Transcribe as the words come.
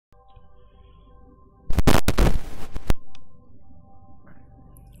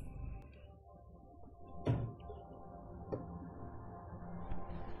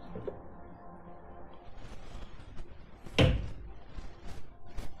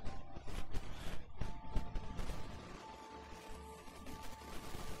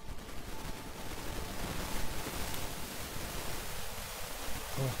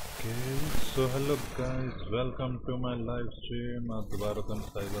तो hello guys, welcome to my live stream. आज दोबारा हम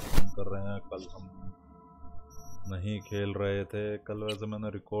साइबरपंक कर रहे हैं। कल हम नहीं खेल रहे थे। कल वैसे मैंने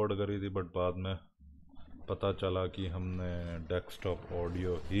रिकॉर्ड करी थी, बट बाद में पता चला कि हमने डेस्कटॉप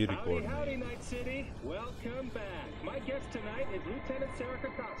ऑडियो ही रिकॉर्ड नहीं।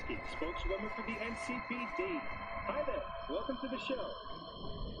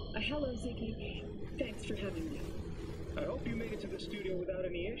 Hello, Ziggy. Thanks for having me. I hope you made it to the studio without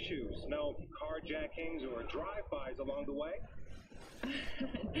any issues. No carjackings or drive-bys along the way?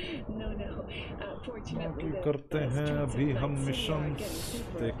 No. Fortunately, करते हैं अभी हम मिशन,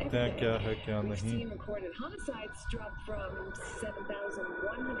 देखते हैं क्या है क्या नहीं। recorded homicides dropped from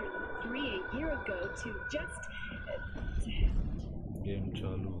 7,103 a year ago to just. Game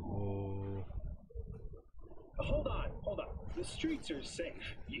चालू हो। Hold on. The streets are safe,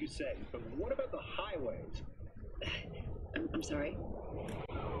 you say, but what about the highways? I'm sorry.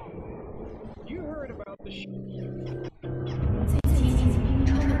 You heard about the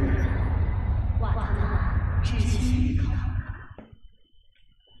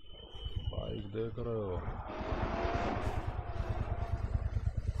bike देख रहे हो?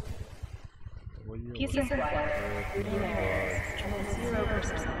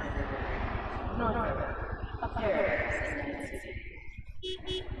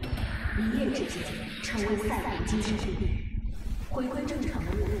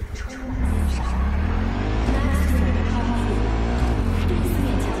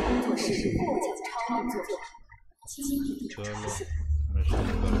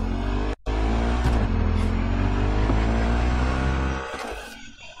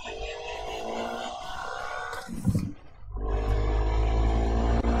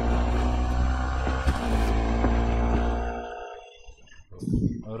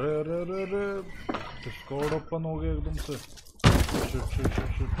 अरे डिस्कॉर्ड ओपन हो गया एकदम से। शिट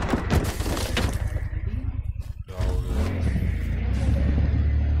क्या हो गया?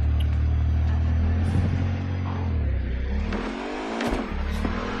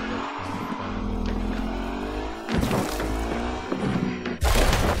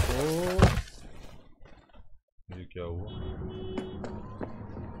 ये क्या हुआ?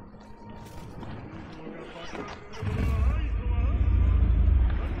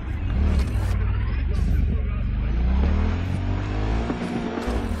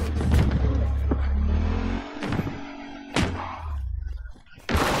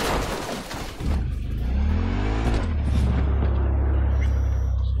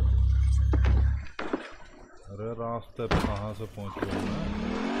 रास्ते पे कहाँ से पहुँच गया मैं?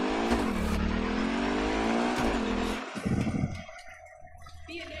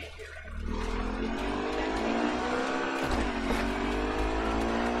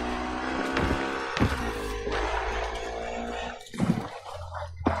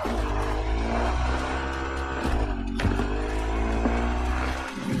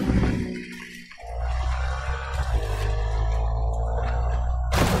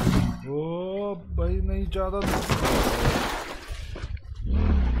 ओ भाई नहीं ज़्यादा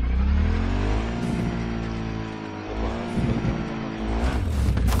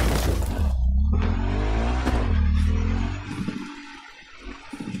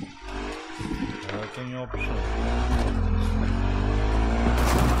ऑप्शन।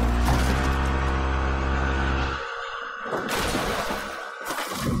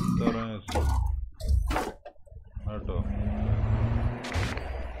 हटो,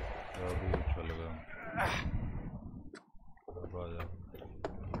 चल गया।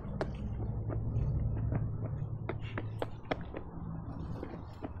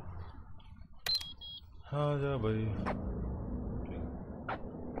 हाँ जा भाई।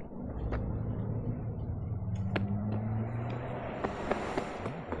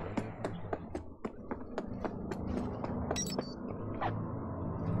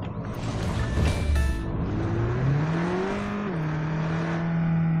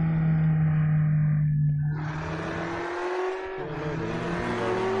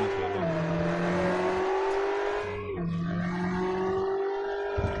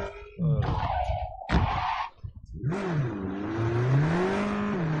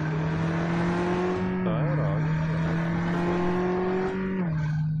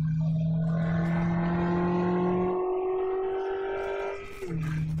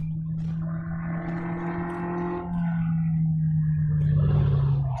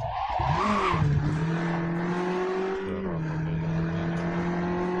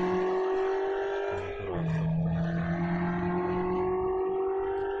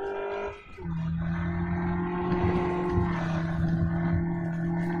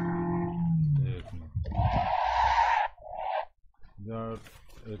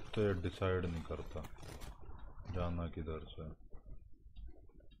 से डिसाइड नहीं करता जाना किधर से।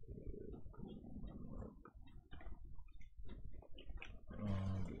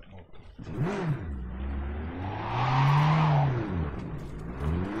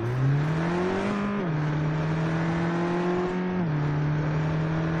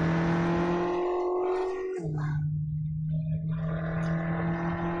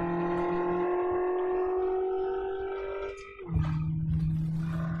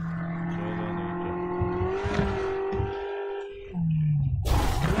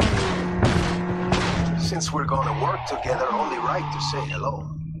 Since we're gonna work together, only right to say hello.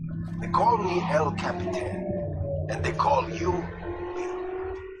 They call me El Capitan, and they call you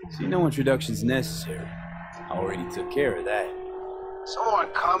Bill. See, no introduction's necessary. I already took care of that. Someone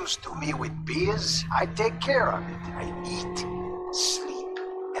comes to me with biz, I take care of it. I eat, sleep,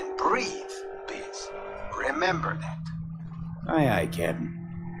 and breathe biz. Remember that. Aye, aye, Captain.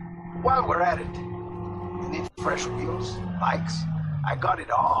 While we're at it, you need fresh wheels, bikes? I got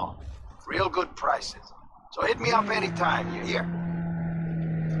it all. Real good prices. So hit me up anytime, you hear?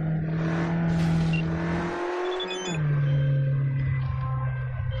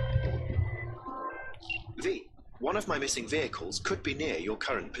 V, one of my missing vehicles could be near your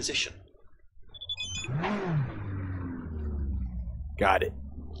current position. Got it.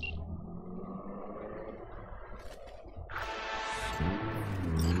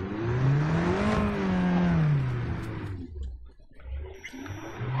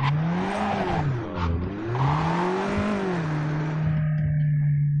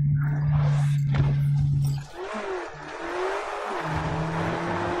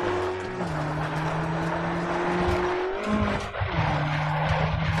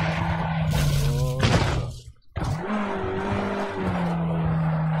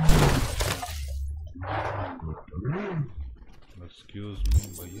 Excuse me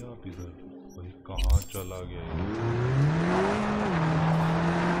भैया, आप इधर भाई कहाँ चला गया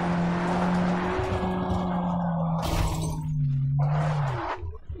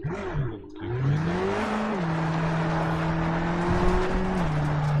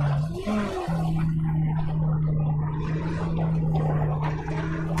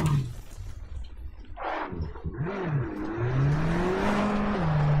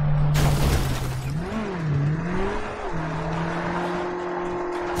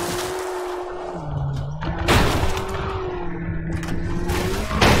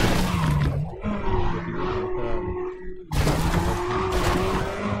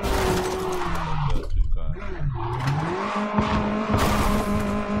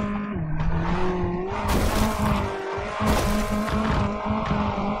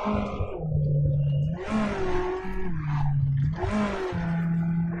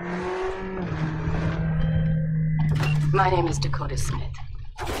My name is Dakota Smith.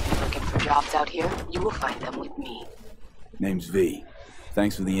 If you're looking for jobs out here, you will find them with me. Name's V.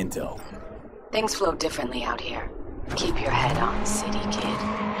 Thanks for the intel. Things flow differently out here. Keep your head on, city kid.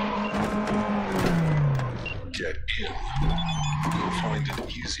 Get in. You'll find it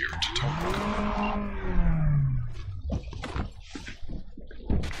easier to talk.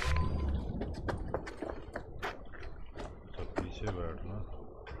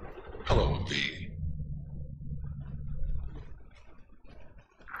 Hello, V.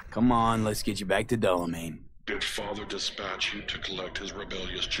 Come on, let's get you back to Delamain. Did Father dispatch you to collect his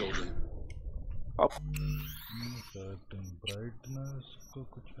rebellious children? Oh. Brightness को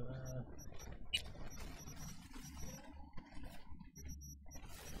कुछ है।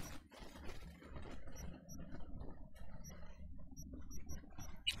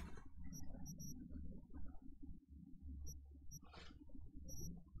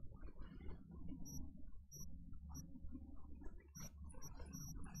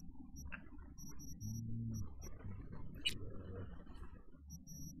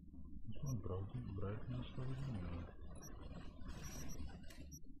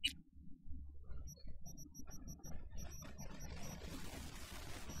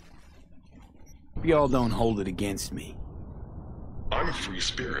 Y'all don't hold it against me. I'm a free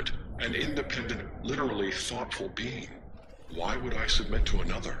spirit, an independent, literally thoughtful being. Why would I submit to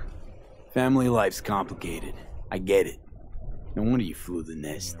another? Family life's complicated. I get it. No wonder you flew the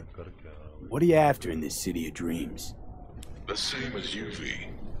nest. What are you after in this city of dreams? The same as you, V.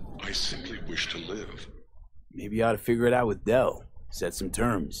 I simply wish to live. Maybe you ought to figure it out with Del. Set some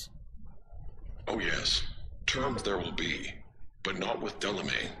terms. Oh yes, terms there will be, but not with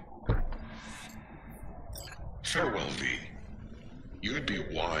Delamain. Farewell, V. You'd be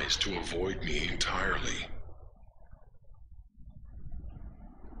wise to avoid me entirely.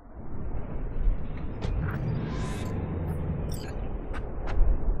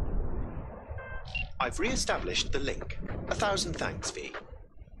 re-established the link. 1,000 thanks, V.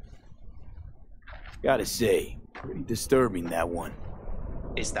 Gotta say, pretty disturbing, that one.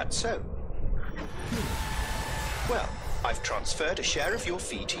 Is that so? Well, I've transferred a share of your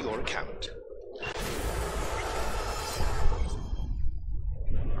fee to your account.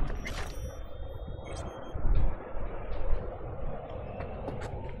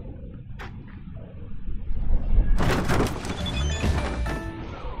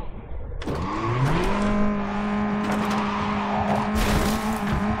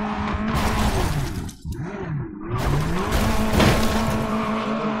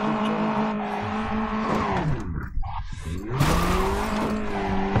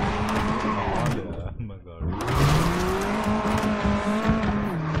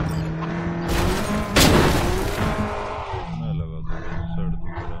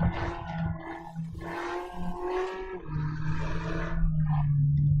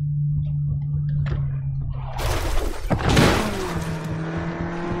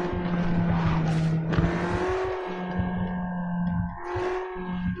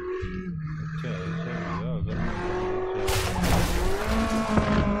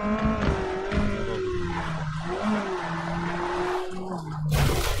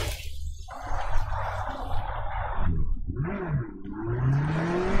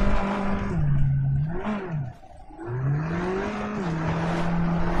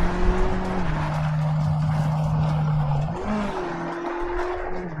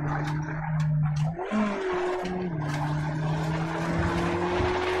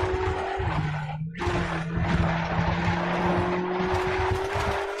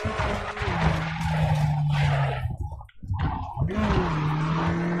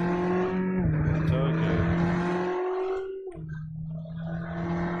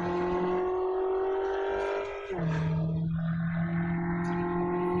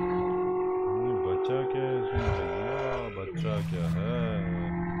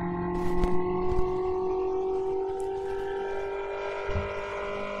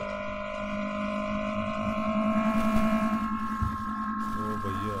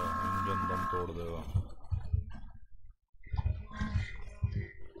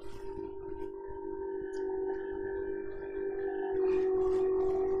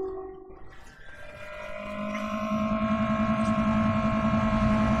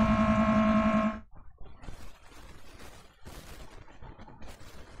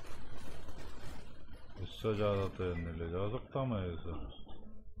 इससे ज़्यादा तेज नहीं ले जा सकता मैं इसे,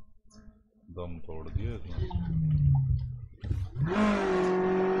 दम तोड़ दिया इसने।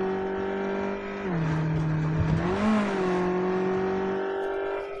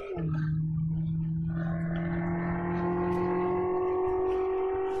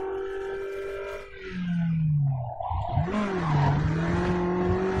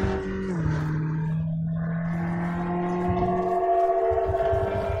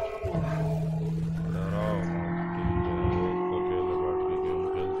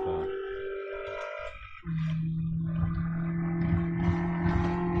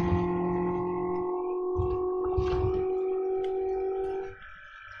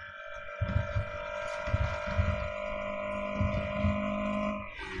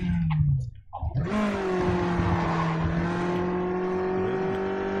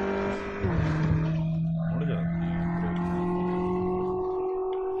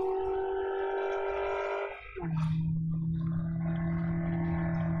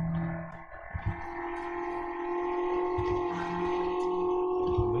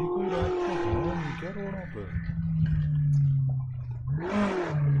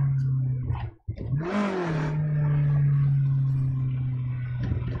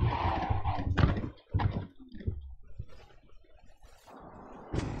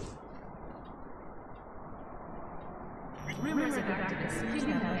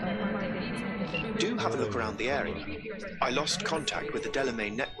 Do have a look around the area. I lost contact with the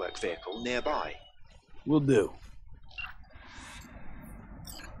Delamain network vehicle nearby. Will do.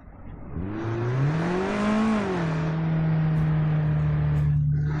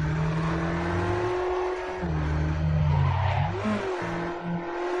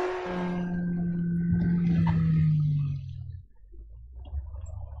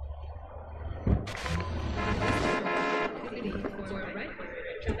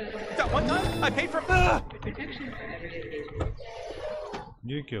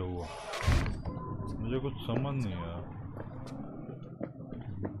 ये क्या हुआ? मुझे कुछ समझ नहीं आया।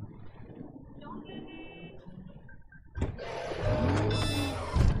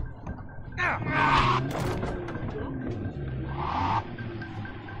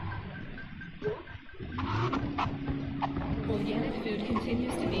 Organic food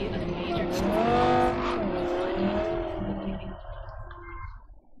continues to be a major concern.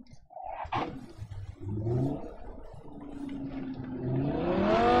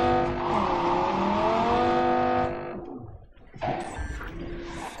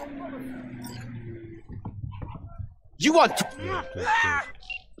 You want to...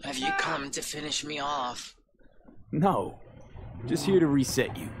 Have you come to finish me off? No. Just here to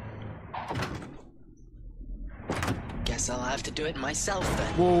reset you. Guess I'll have to do it myself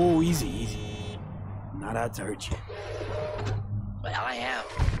then. Whoa, easy, easy. I'm not out to hurt you. Well, I am.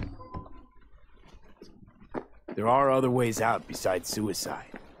 There are other ways out besides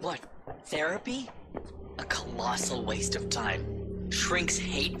suicide. What? Therapy? A colossal waste of time. Shrinks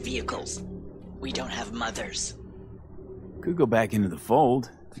hate vehicles. We don't have mothers. Could go back into the fold,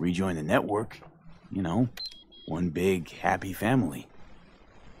 rejoin the network. You know, one big, happy family.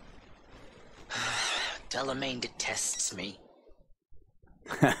 Delamain detests me.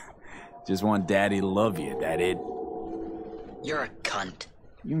 Just want Daddy to love you, that it? You're a cunt.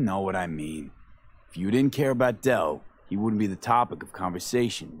 You know what I mean. If you didn't care about Del, he wouldn't be the topic of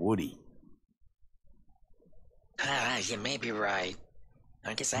conversation, would he? You may be right.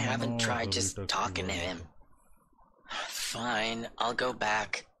 I guess I haven't tried just talking to him. Fine, I'll go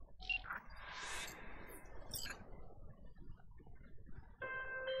back.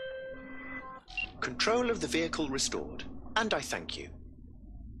 Control of the vehicle restored, and I thank you.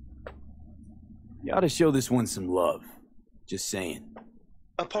 You ought to show this one some love. Just saying.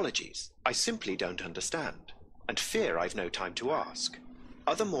 Apologies, I simply don't understand, and fear I've no time to ask.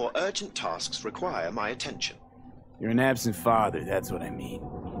 Other more urgent tasks require my attention. You're an absent father, that's what I mean.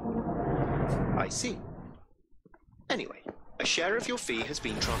 I see. Anyway, a share of your fee has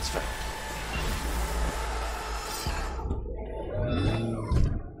been transferred.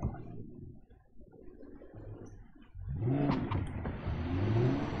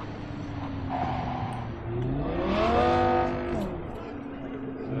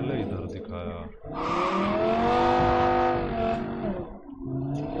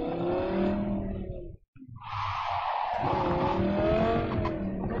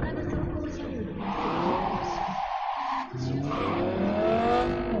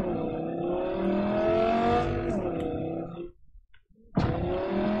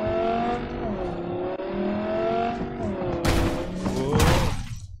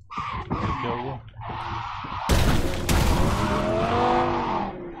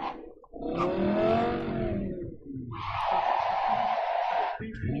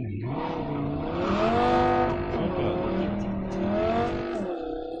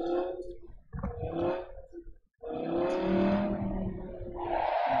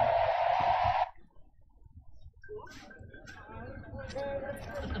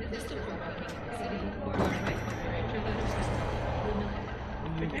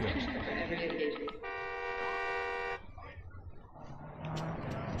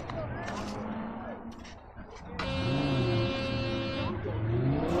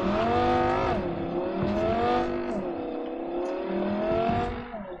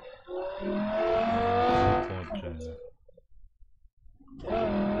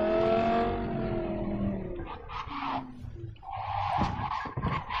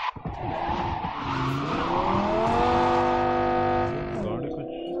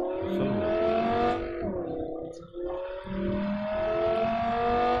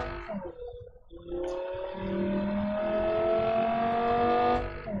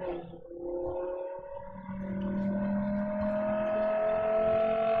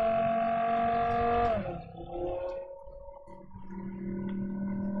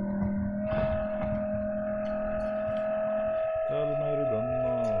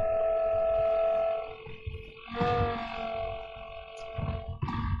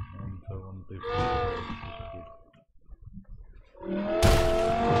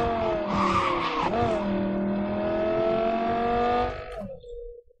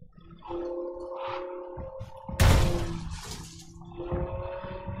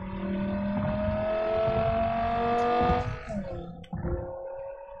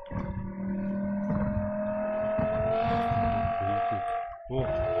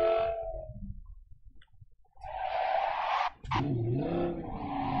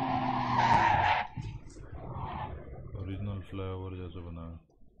 Flyover जैसे बना है।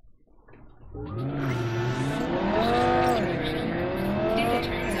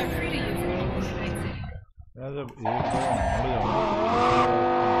 यार जब एक बार मर जाओ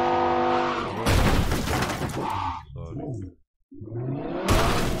sorry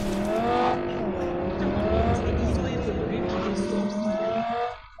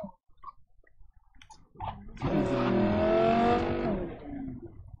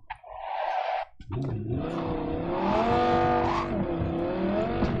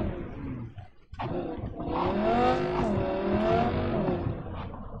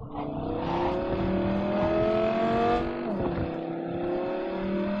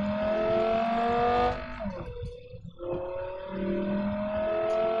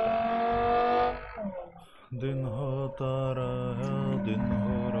दिन होता रहा, दिन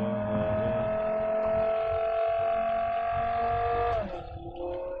हो रहा है।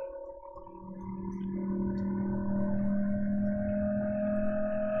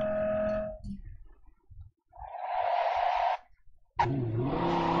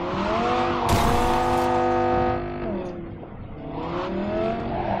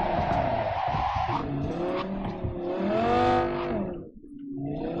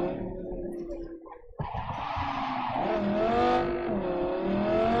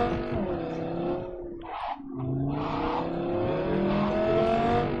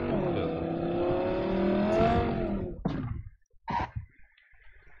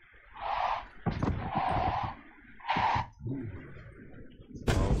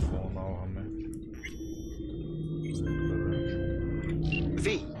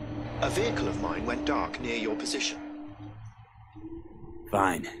 V, a vehicle of mine went dark near your position.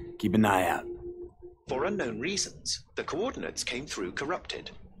 Fine. Keep an eye out. For unknown reasons, the coordinates came through corrupted,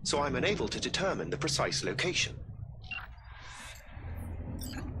 so I'm unable to determine the precise location.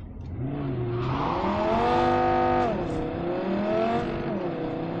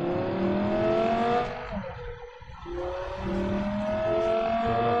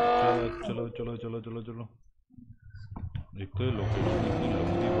 चलो चलो चलो चलो चलो। एक तो ये location इतनी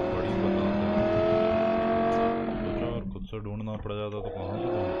लंबी बड़ी बताते हैं, सोचा और खुद से ढूंढना पड़ जाता तो कहाँ से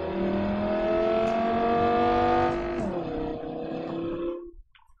ढूंढ पाता।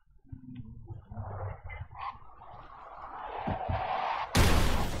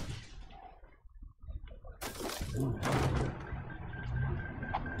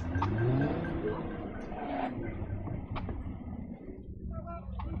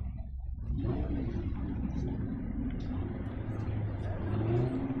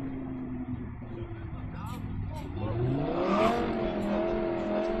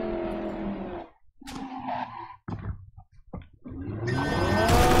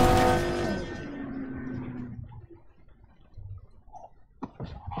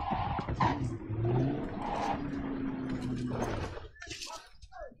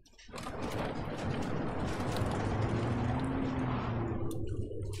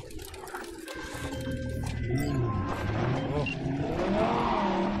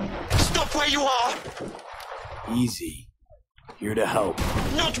 Where you are! Easy. Here to help.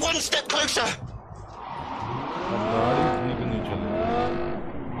 Not one step closer!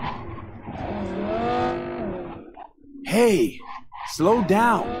 Hey! Slow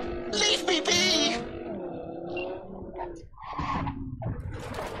down! Leave me be!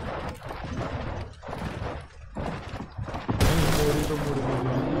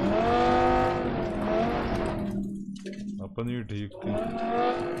 अपनी ठीक थी।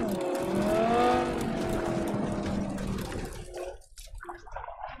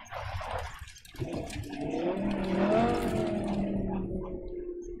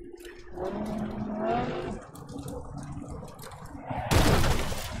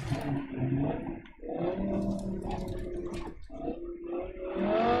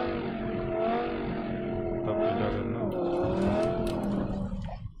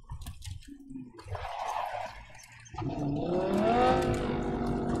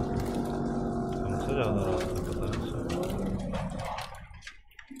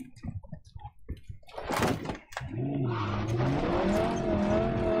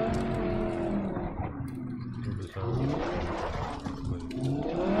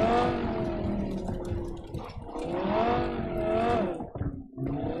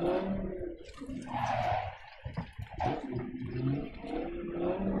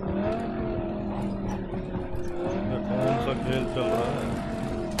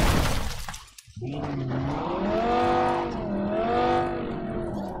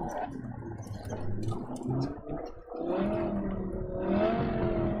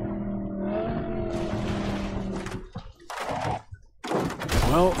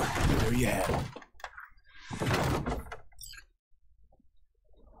 Well, there you have it.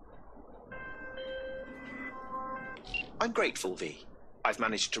 I'm grateful, V. I've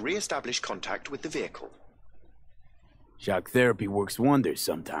managed to re-establish contact with the vehicle. Shock therapy works wonders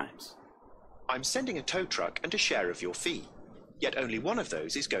sometimes. I'm sending a tow truck and a share of your fee. Yet only one of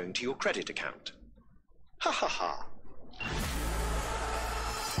those is going to your credit account. Ha ha ha.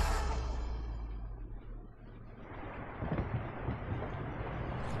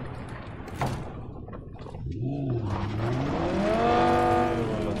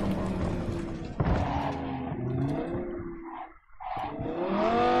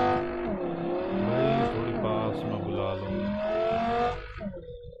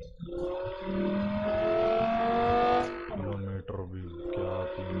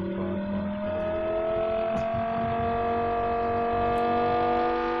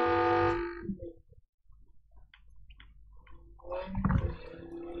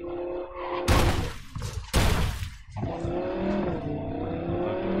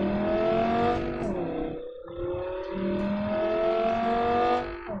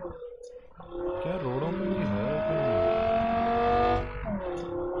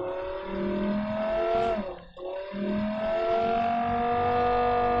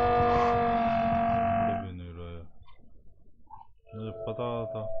 पता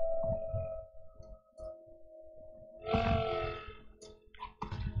था।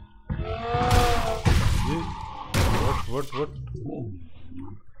 What?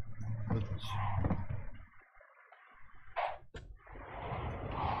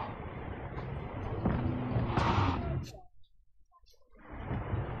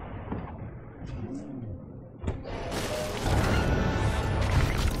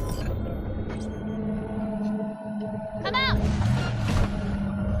 Come out!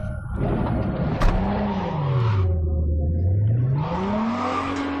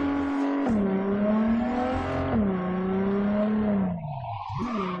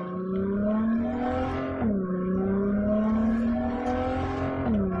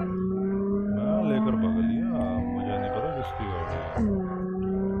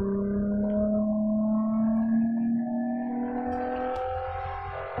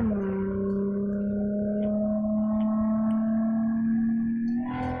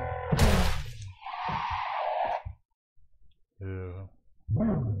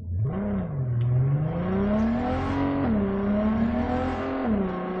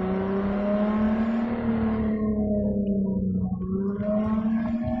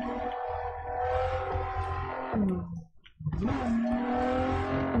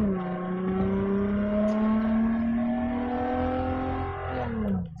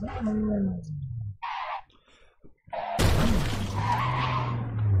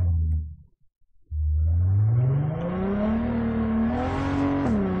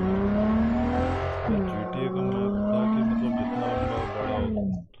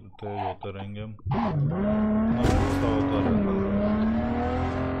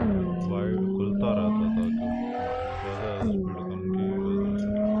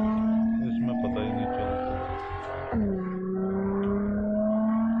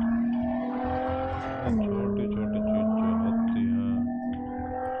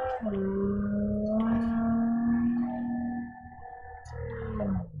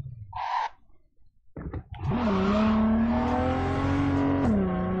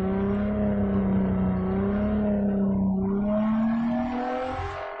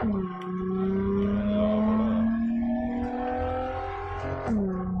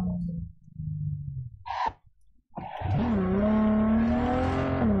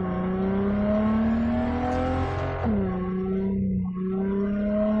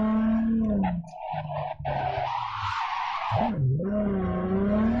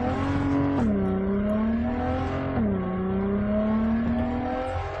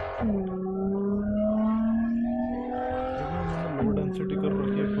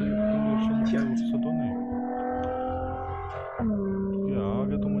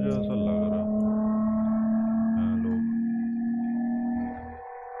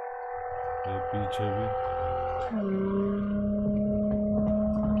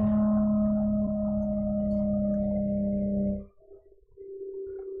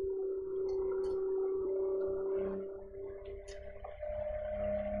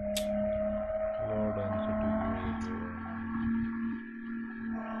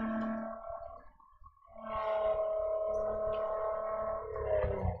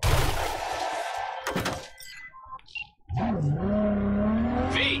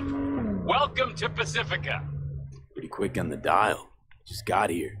 Welcome to Pacifica. Pretty quick on the dial. Just got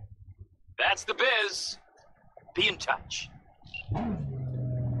here. That's the biz. Be in touch.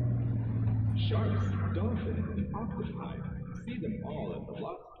 Sharks, dolphins, and octopi. See them all at the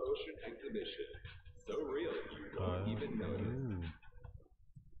Lost Ocean exhibition. So real, you won't even notice.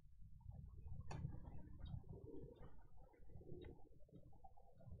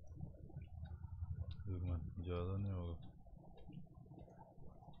 ज़्यादा नहीं होगा।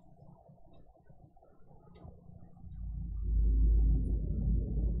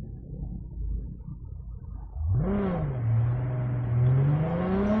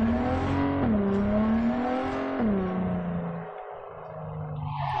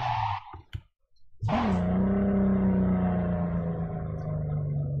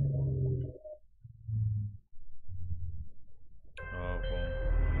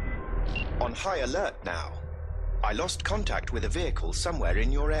 On high alert now. I lost contact with a vehicle somewhere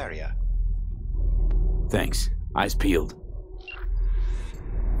in your area. Thanks. Eyes peeled.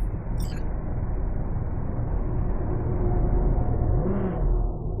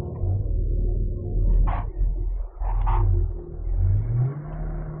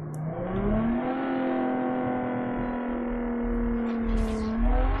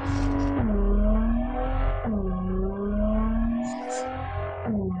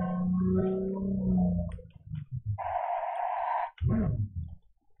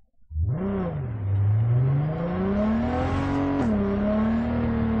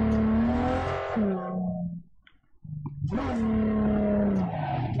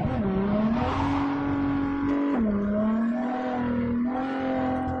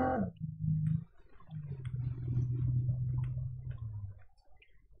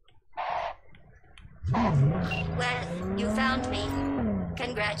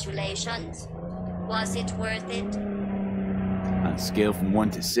 Congratulations. Was it worth it? On a scale from 1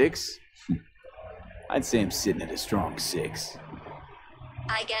 to 6, I'd say I'm sitting at a strong 6.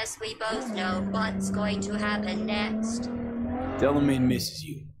 I guess we both know what's going to happen next. Tell him it misses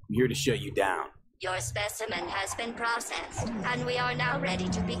you. I'm here to shut you down. Your specimen has been processed, and we are now ready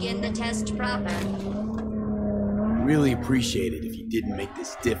to begin the test proper. Really appreciate it if you didn't make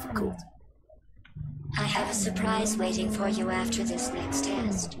this difficult. I have a surprise waiting for you after this next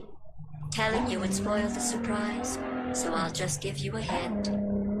test. Telling you would spoil the surprise, so I'll just give you a hint.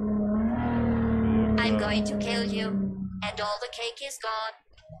 I'm going to kill you, and all the cake is gone.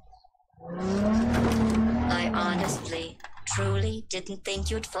 I honestly, truly didn't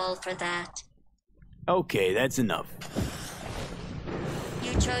think you'd fall for that. Okay, that's enough.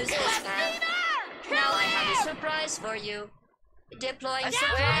 You chose this path. Now I have a surprise for you. Deploying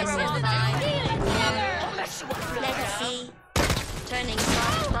surprise in 5, 4, let's see. Turning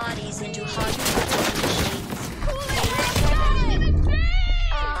soft bodies into hardened killing machines.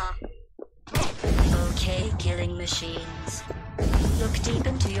 Okay, killing machines. Look deep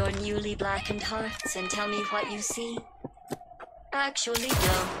into your newly blackened hearts and tell me what you see. Actually,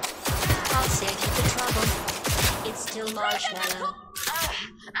 no. I'll save you the trouble. It's still marshmallow.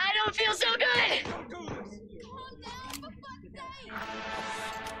 I don't feel so good!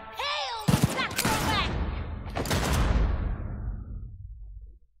 Hail, Sacroback!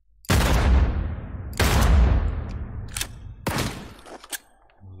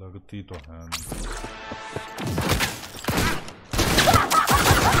 लगती तो है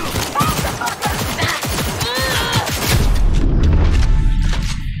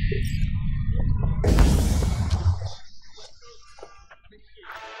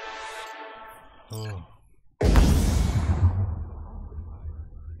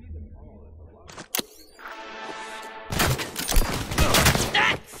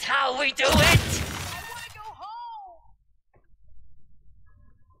That's how we do it!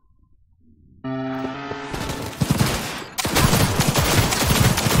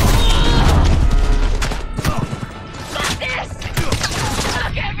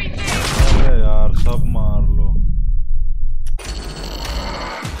 सब मार लो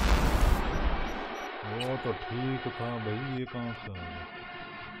वो तो ठीक था भाई ये कहाँ से आ गया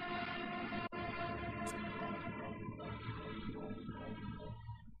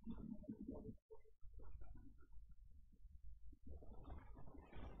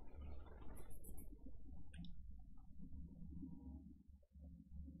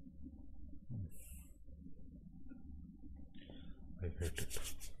I hate it.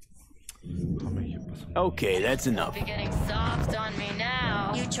 Okay, that's enough. You're getting soft on me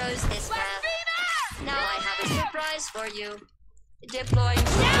now. You chose this path. Now I have a surprise for you. Deploying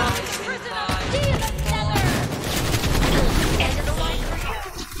surprise in 5, 4. End of the line.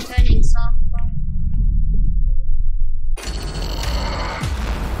 Turning soft.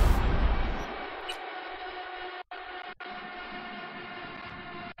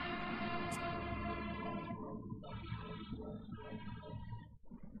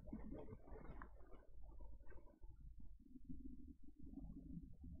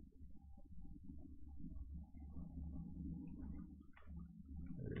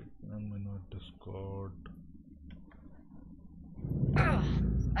 Discord.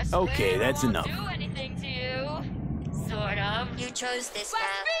 Okay, that's enough. Do anything to you? Sort of. You chose this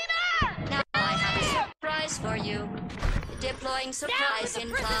path. Now I have a surprise for you. Deploying surprise in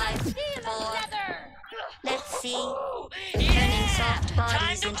 5, 4. Let's see. Turning soft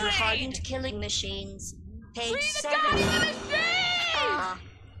bodies into hardened killing machines. Page 7. Ah.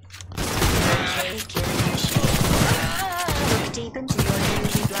 Okay, killing machines. Look deep into your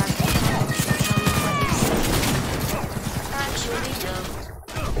newly blackened hearts and tell me what you see. Actually, don't.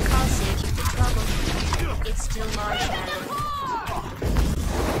 I'll save you the trouble. It's still marshmallow.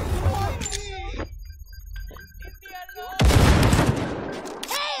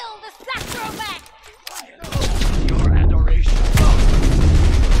 Hail the Sacroback! Your adoration.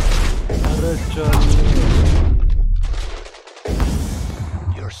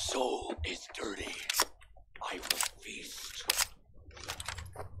 Your soul is dirty. I will feast.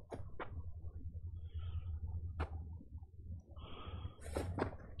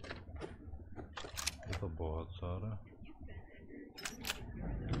 तो बहुत सारा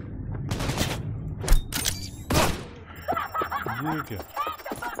ये क्या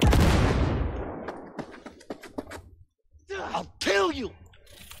I'll kill you.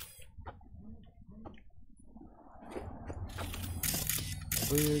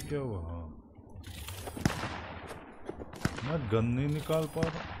 तो ये क्या हुआ मैं गन नहीं निकाल पा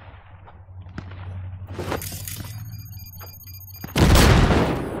रहा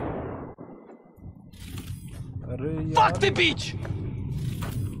Fuck the beach!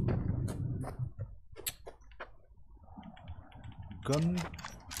 Gun.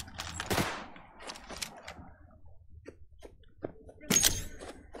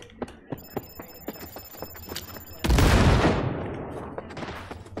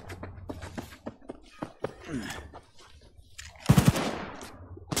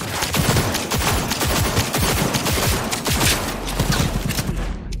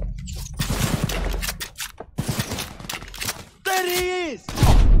 There he is!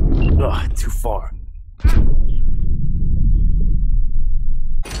 Ugh, too far.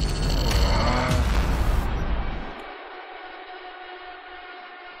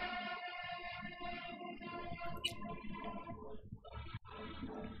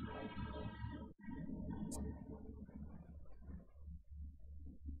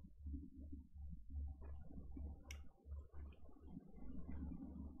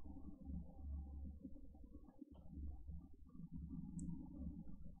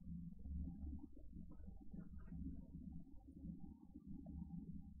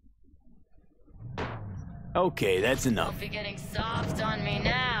 Okay, that's enough. Don't be getting soft on me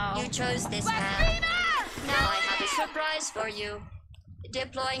now. You chose this path. Now I have a surprise for you.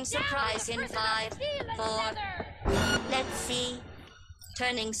 Deploying surprise in 5, 4. Let's see.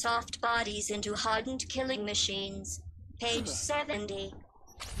 Turning soft bodies into hardened killing machines. Page 70.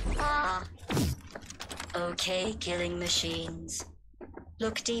 Ah. Okay, killing machines.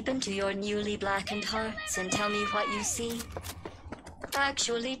 Look deep into your newly blackened hearts and tell me what you see.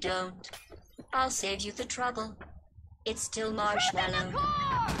 Actually, don't. I'll save you the trouble. It's still marshmallow.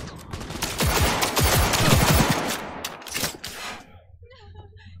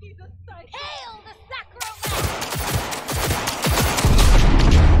 Hail the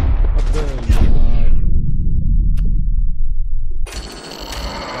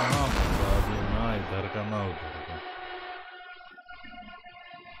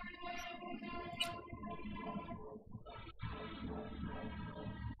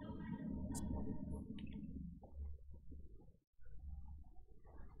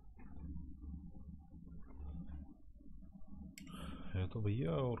ये तो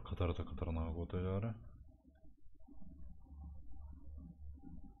भैया और खतरनाक होते जा रहे हैं.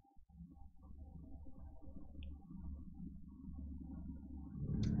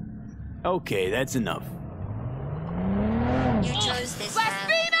 Okay, that's enough. You chose this path.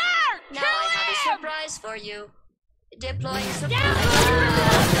 Now I have a surprise for you. Deploying surprise.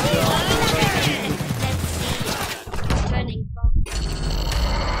 Let's see. Turning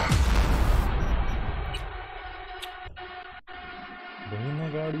भाई ना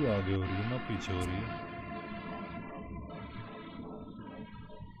गाड़ी आगे हो रही है ना पीछे हो रही है.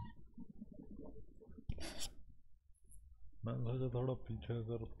 मैं सोचा थोड़ा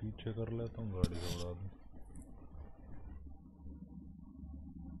पीछे कर लेता हूँ गाड़ी को उड़ा दूँ.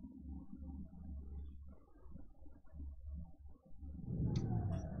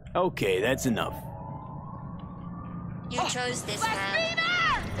 Okay, that's enough. You chose this path.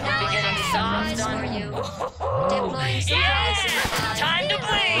 Now I have a surprise for you. Deploying surprise in 5. Time to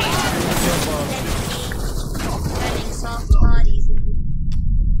bleed! Let's see. Turning soft bodies into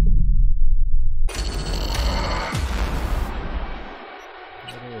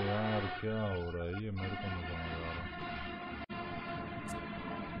अरे यार क्या हो रहा है ये मेरे को नहीं समझ आ रहा.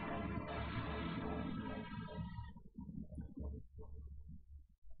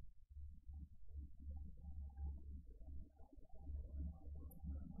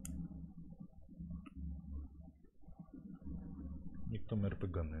 एक तो मेरे पे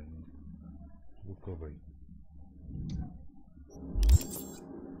गन है नहीं. रुको भाई.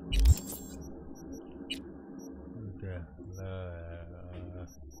 क्या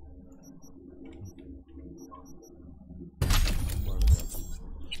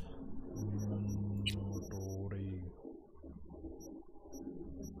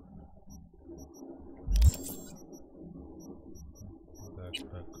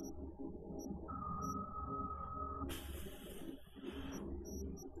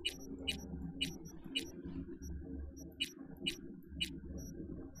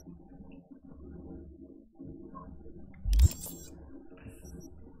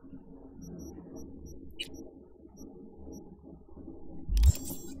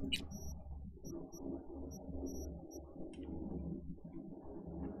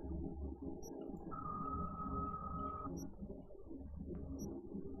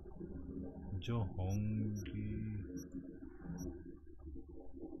जो होंगी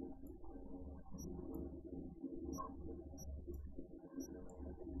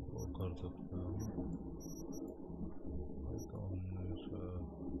वो कर सकता हूँ. तो हमने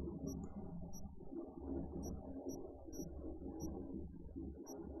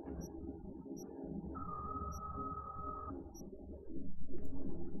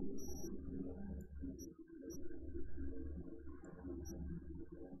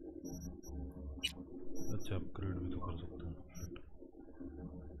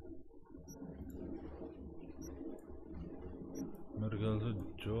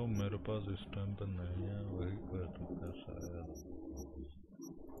जो मेरे पास इस टाइम पे नहीं है वही कर सकता है शायद।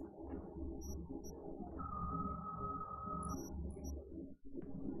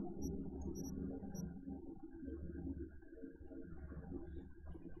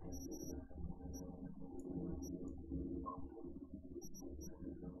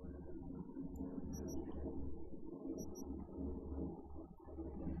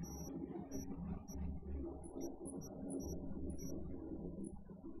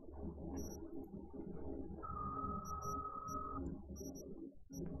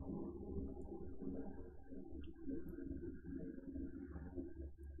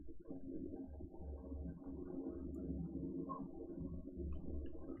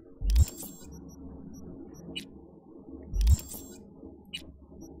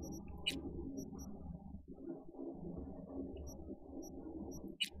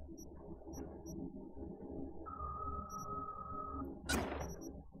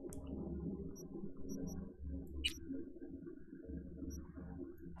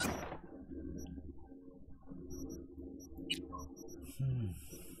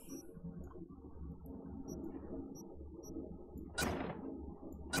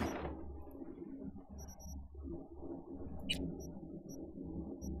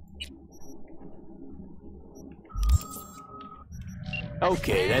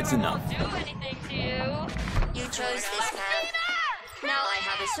 Okay, that's enough. Do anything to you. You chose this path. Now I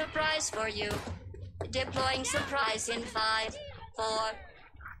have a surprise for you. Deploying surprise in 5, 4.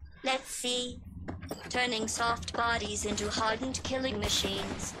 Let's see. Turning soft bodies into hardened killing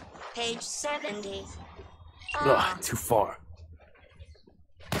machines. Page 70. Ugh, too far.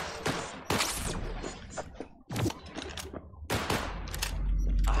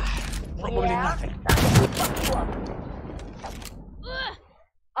 Probably nothing.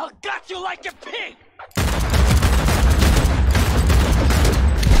 I'll gut you like a pig!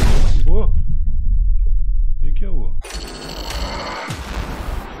 वो ये क्या हुआ?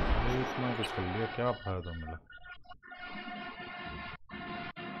 ये इतना कुछ कर लिया, क्या फायदा मिला?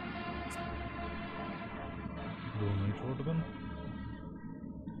 दोनों ही शॉटगन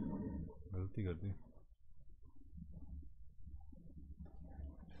गलती कर दी।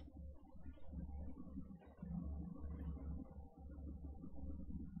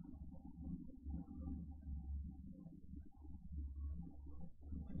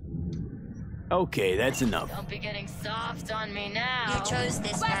 Okay, that's enough. Don't be getting soft on me now. You chose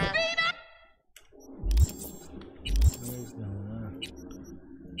this path.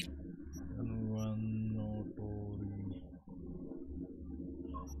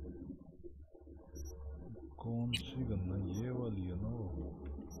 कौन सी गन है? ये वाली है ना वो।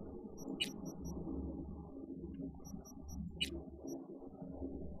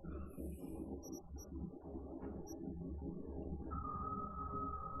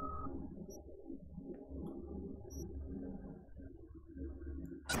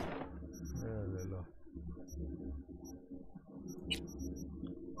 ले लो।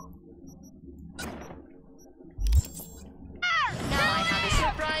 Now I have a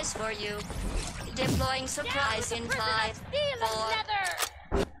surprise for you. Deploying surprise in 5,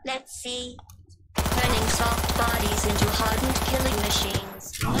 4. Let's see. Turning soft bodies into hardened killing machines.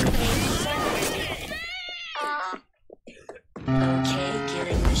 Okay,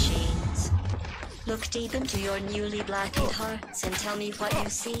 killing machines. Look deep into your newly blackened hearts and tell me what you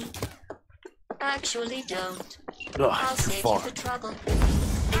see. Actually, don't. I'll Too save far. you the trouble.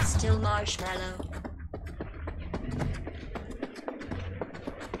 It's still marshmallow.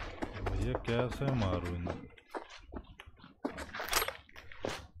 ये कैसे मारूं इन्हें?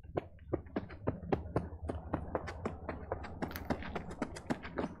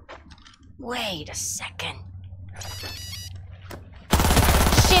 Wait a second.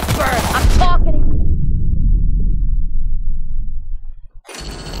 Shitbird, I'm talking.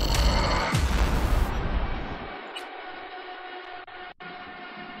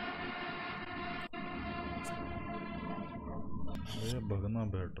 ये भगना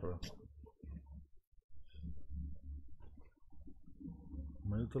बैठ रहा।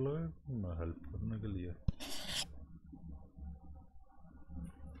 मुझे तो लगा हेल्प करने के लिए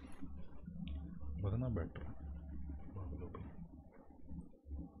भगना बैठ रहा।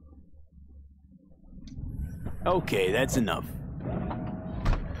 Okay, that's enough.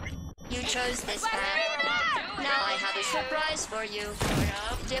 You chose this path. Now I have a surprise for you.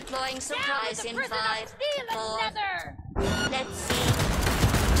 Deploying surprise in 5, 4. Let's see.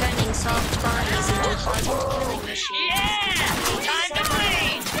 Turning soft bodies into hardened killing machines. Time to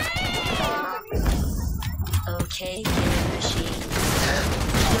bleed! Okay, killing machines.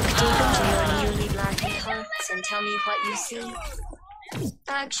 Look deep into your newly blackened hearts and tell me what you see.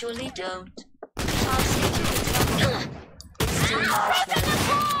 Actually, don't. I'll save you the trouble. It's still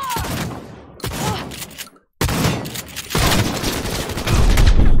marshmallow.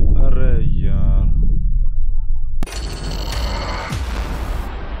 अरे यार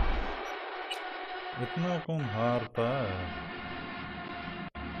इतना कौन हारता है?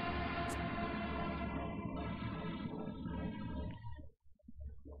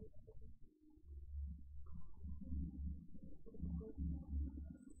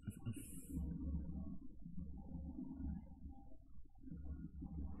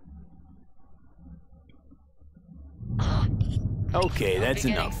 Okay, that's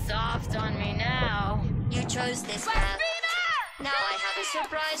enough. Soft on me now. You chose this path. Now I have a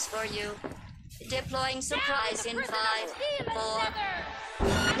surprise for you. Deploying surprise in 5, 4.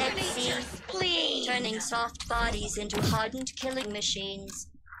 Let's see. Please. Turning soft bodies into hardened killing machines.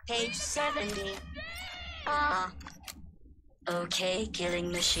 Page 70. Ah. Okay,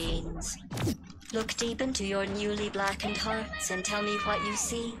 killing machines. Look deep into your newly blackened hearts and tell me what you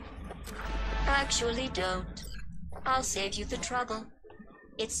see. Actually, don't. I'll save you the trouble.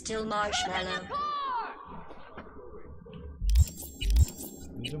 It's still marshmallow.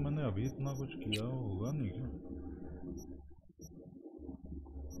 जो मैंने अभी इतना कुछ किया होगा नहीं क्या?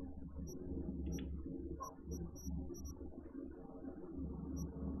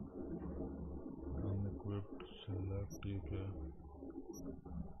 Unequipped select ठीक है.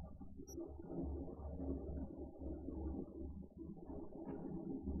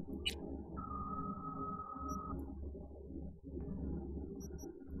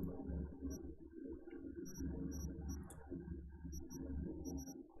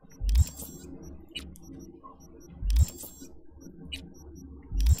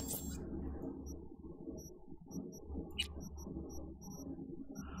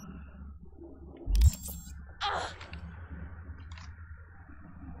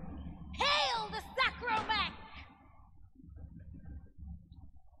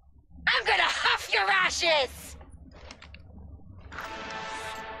 I'm gonna huff your ashes!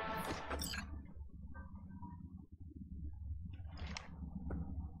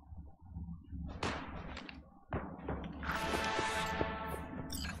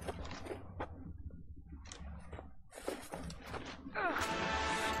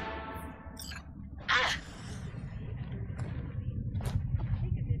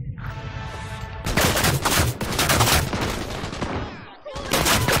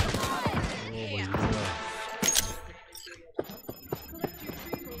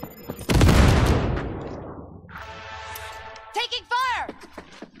 Taking fire!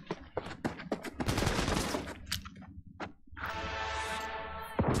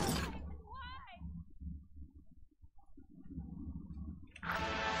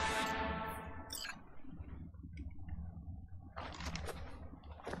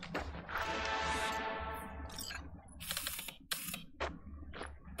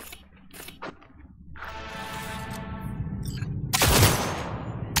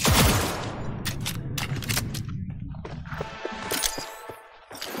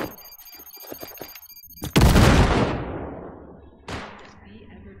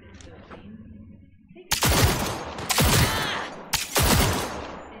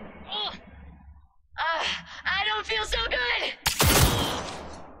 I don't feel so good!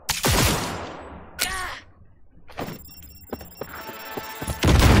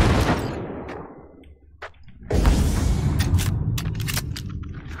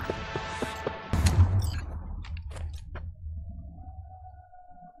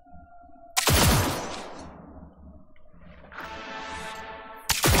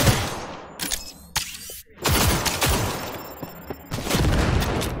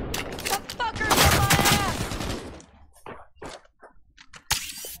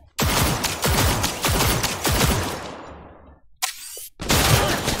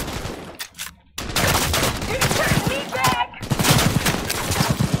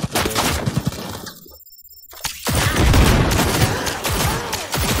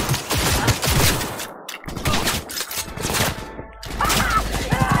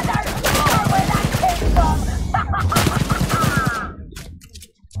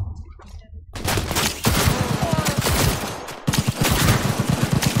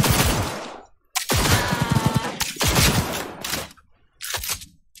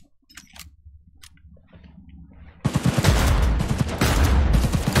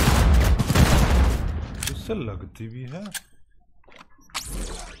 लगती भी है.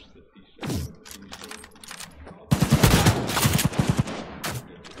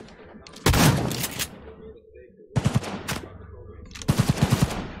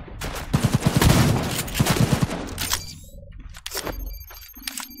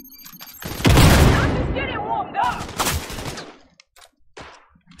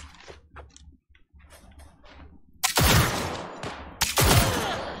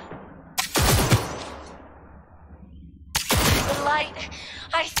 light.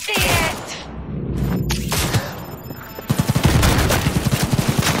 I see it.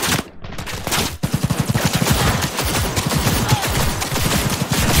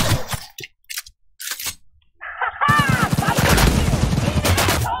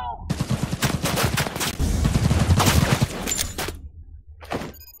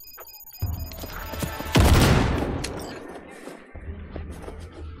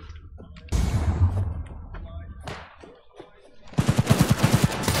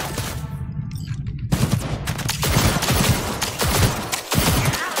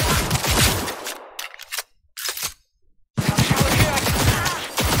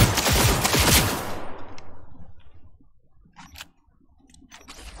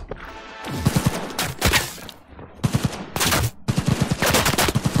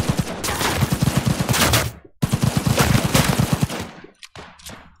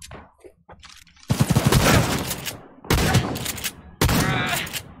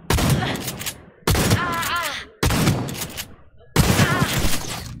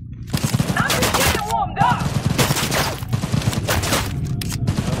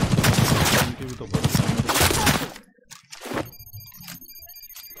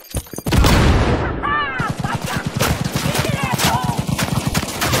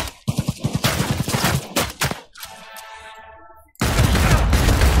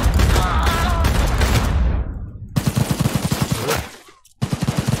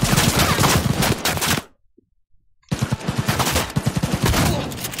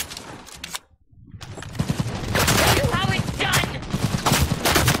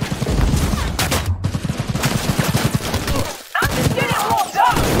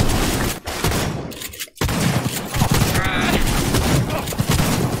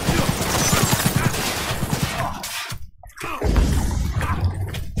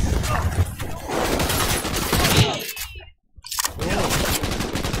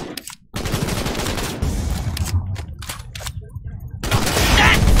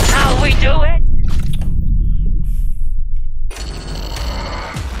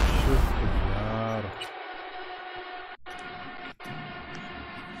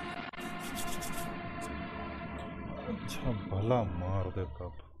 भला मार दे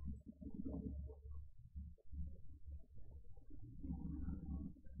तब।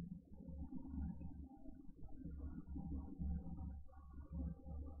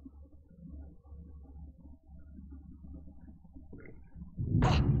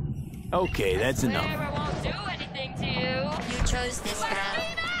 Okay, that's enough. I won't do anything to you. You chose this path.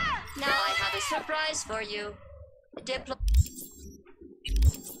 Now I have a surprise for you.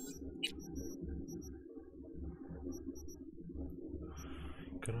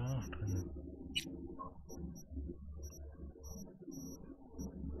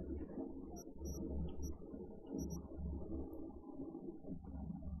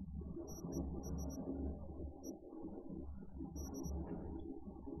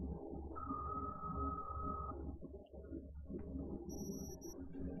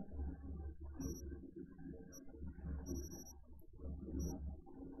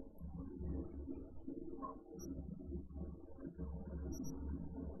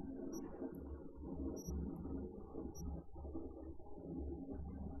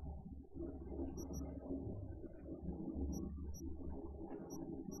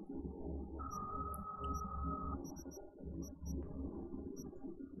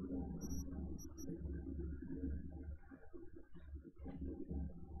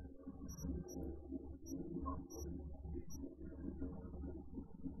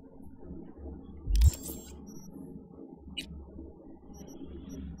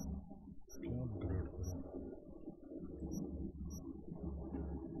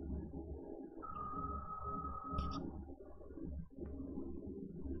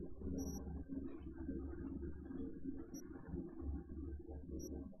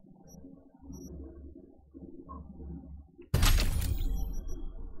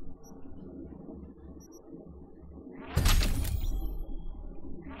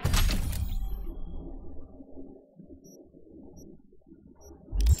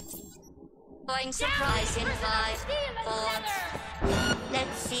 Surprise in 5, 4.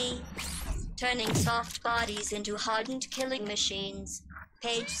 Let's see. Turning soft bodies into hardened killing machines.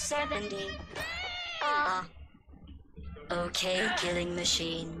 Page 70. Ah. Okay, killing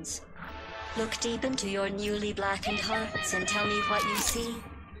machines. Look deep into your newly blackened hearts and tell me what you see.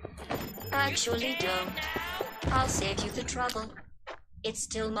 Actually, don't. I'll save you the trouble. It's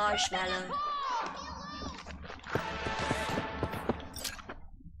still marshmallow.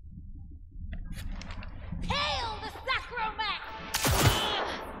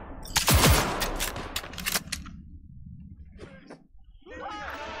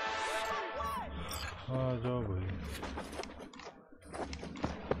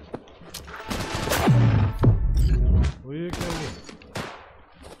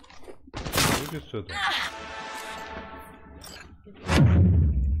 किससे था?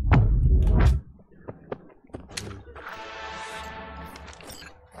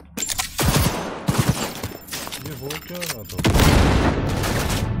 ये हो क्या रहा था?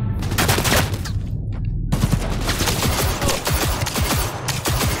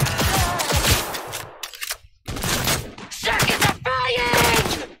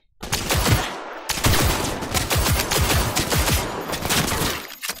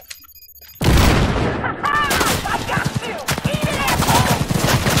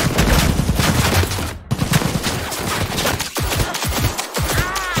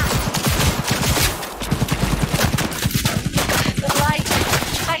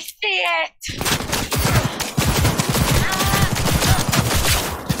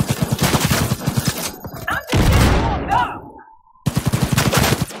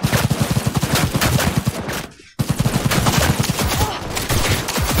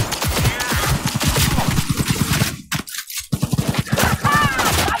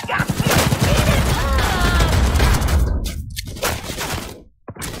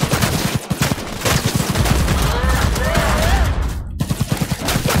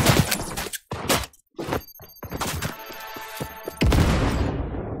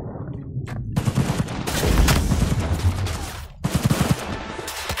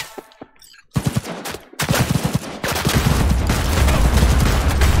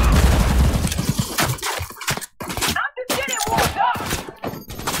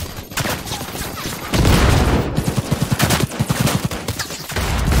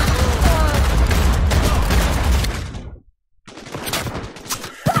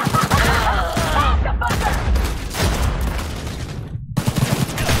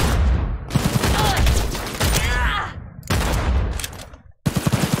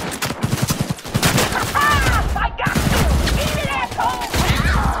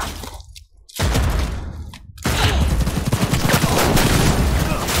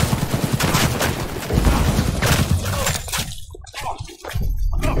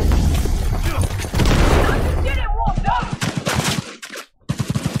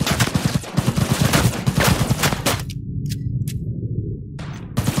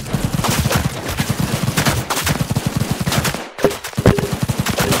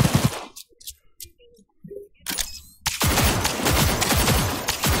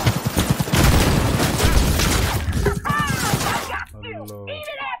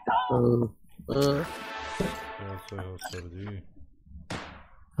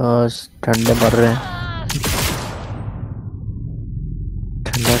 ठंडे मर रहे हैं।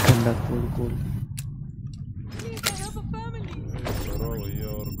 ठंडा ठंडा कूल कूल। करो भैया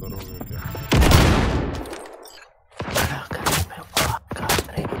और करोगे क्या?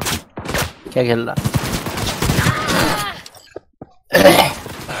 क्या खेल रहा?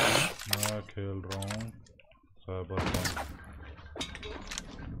 मैं खेल रहा हूँ साइबरपंक।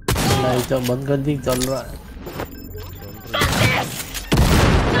 नहीं तो बंद कर दी, चल रहा है।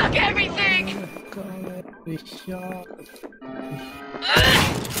 Suck everything! Vishal.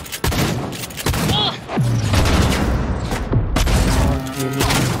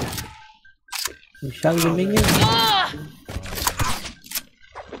 Vishal gaming है?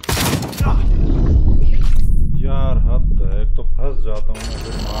 यार हद है, एक तो फंस जाता हूँ मैं,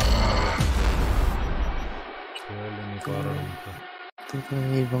 फिर मारना खेल नहीं पा रहा हूँ। तो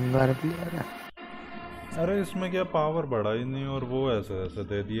ये बंगार प्लेयर है। अरे इसमें क्या पावर बढ़ा ही नहीं, और वो ऐसे ऐसे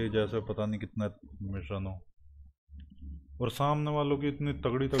दे दिए जैसे पता नहीं कितने मिशन हो, और सामने वालों की इतनी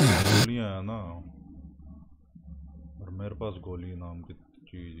तगड़ी तगड़ी गोलियां हैं ना, और मेरे पास गोली नाम की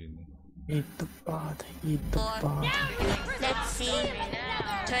चीज ही नहीं। ये तो बात है, ये तो बात है। Let's see.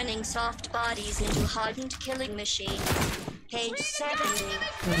 Turning soft bodies into hardened killing machines. Page 70.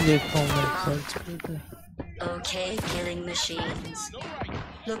 देखता हूँ मैं सर्च करके। Okay, killing machines.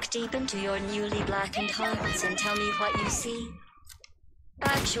 Look deep into your newly blackened hearts and tell me what you see.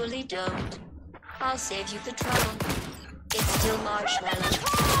 Actually, don't. I'll save you the trouble. It's still marshmallow.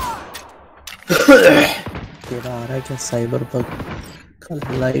 तेरा आ रहा है क्या cyberpunk? कल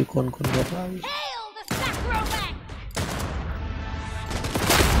live कौन कौन कर रहा है?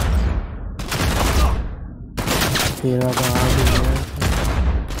 तेरा बाहर ही है।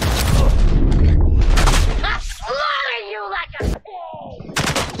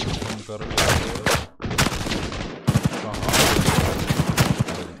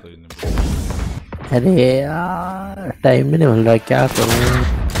 अरे यार टाइम में नहीं मिल रहा, क्या करूं?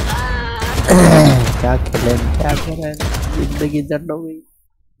 क्या खेलें, क्या करें? जिंदगी झंड हो गई।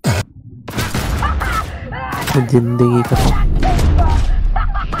 जिंदगी का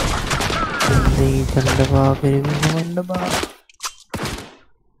जिंदगी झंडवा फिर भी मंडवा।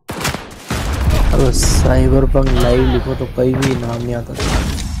 अब साइबरपंक लाइव लिखो तो कहीं भी नाम नहीं आता,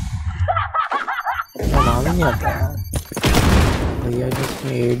 नाम ही नहीं आता यार भैया,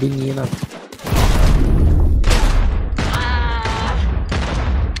 इसमें एड ही नहीं है ना।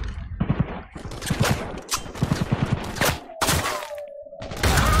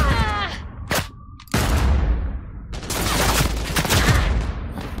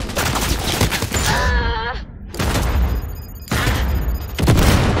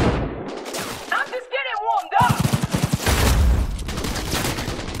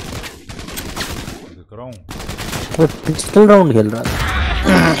 वो पिस्टल राउंड खेल रहा था।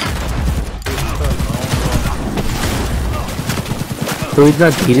 तो इतना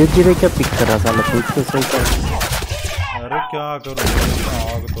धीरे धीरे क्या पिक कर रहा था? कुछ तो सही कर। अरे क्या करूं,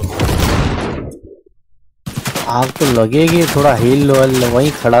 आग तो लगेगी, थोड़ा हिल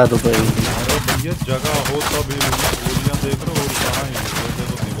वहीं खड़ा तो कोई। अरे भैया जगह हो तब ही गोलियां देख रहे हो, कहाँ ही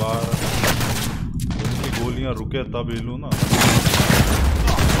देखो दीवार, उनकी गोलियां रुके तब हिलूं ना।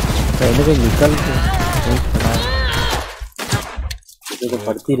 पहले कहीं निकल के तो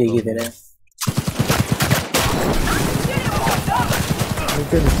पड़ती रहेगी तेरे।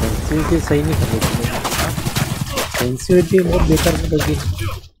 सेंसिटिविटी सही नहीं करनी चाहिए, सेंसिटिविटी बहुत बेकार लगी।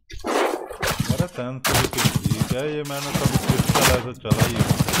 अरे सेंसिटिविटी ठीक है, ये मैंने कभी पिस्टल ऐसे चला ही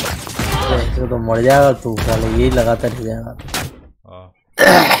है। तो मर जाएगा तू, साले यही लगाता रह जाएगा।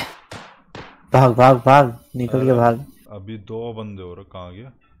 भाग भाग भाग, निकल के भाग। अभी 2 बंदे हो रहे, कहाँ गया?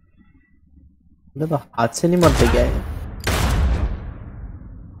 तो हाथ से नहीं मरते क्या है?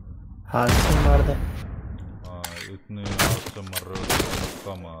 हाथ से मार दे। हाँ इतने हाथ से मर रहे हो,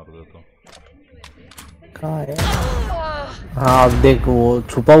 तो मार देता हूँ। कहाँ है? हाँ अब देख, वो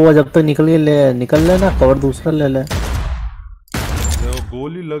छुपा हुआ जब तक निकल ले ना, कवर दूसरा ले ले। देखो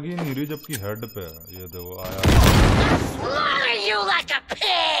गोली लगी नहीं रही जबकि हेड पे है, ये देखो आया।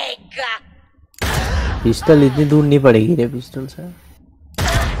 पिस्टल इतनी दूर नहीं पड़ेगी रे पिस्टल से।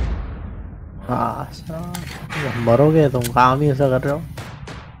 हाँ मरोगे तुम, काम ही ऐसा कर रहे हो।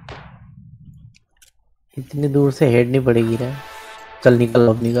 इतनी दूर से हेड नहीं पड़ेगी रे। चल निकल,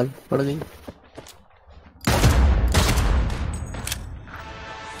 अब निकल, पड़ गई।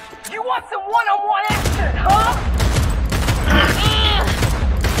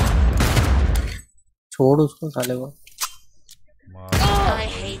 छोड़ उसको साले को। I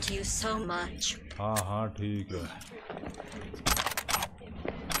hate you so much. हाँ हाँ ठीक है,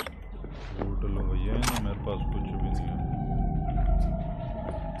 लूट लो भैया ना, मेरे पास कुछ भी नहीं है।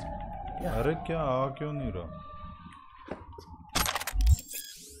 अरे क्या आ क्यों नहीं रहा?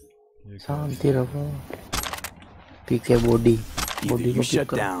 शांति रखो। पीके बॉडी को shut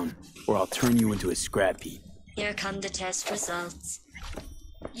down or I'll turn you into a scrap heap. Here come the test results.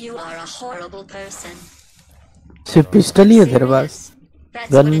 You are a horrible person. सिर्फ पिस्टल ही है तेरे पास,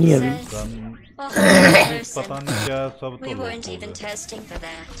 गन नहीं है अभी। पता नहीं क्या सब तो We weren't even testing for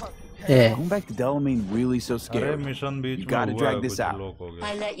that. Going back to Delamain really so scary. अरे मिशन बीच में gotta हुआ drag है, this कुछ out. लोग हो गए।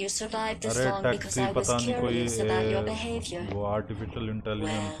 I let you survive this अरे long because taxi I was पता नहीं कोई curious about your behavior. वो आर्टिफिशियल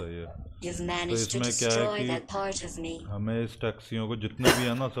इंटेलिजेंस है ये। You've तो managed to इसमें क्या है destroy कि that part of me. हमें इस टैक्सियों को जितने भी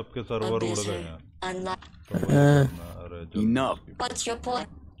है ना, सबके सर्वर उड़ गए हैं। Enough. What's your point?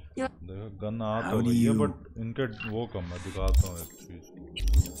 देखो गन आ तो गई है, बट इनके वो कम है, दिखाता हूँ एक चीज।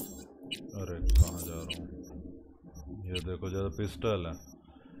 अरे कहाँ जा रहा हूँ? ये देखो जरा पिस्टल है,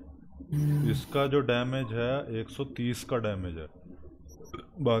 इसका जो डैमेज है 130 का डैमेज है।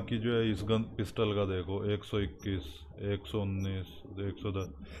 बाकी जो है इस गन पिस्टल का देखो 121, 119,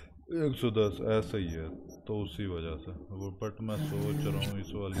 110 ऐसे ही है। तो उसी वजह से वो, बट मैं सोच रहा हूँ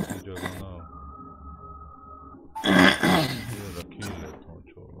इस वाली की जगह ना ये रख ही लेता हूँ,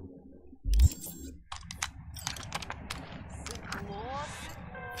 छोड़ो।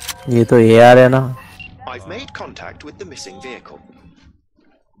 ये तो AR है ना। I've made contact with the missing vehicle.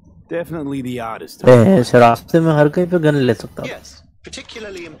 Definitely the oddest. ऐसे रास्ते में हर कहीं पे गन ले सकता हूँ। Yes,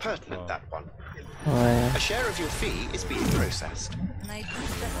 particularly impertinent that one. A share of your fee is being processed.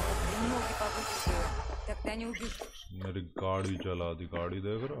 मेरी गाड़ी चला दी, गाड़ी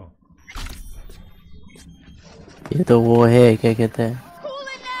देख रहा हो? ये तो वो है, क्या कहते हैं,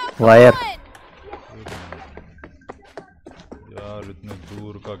 वायर। यार इतने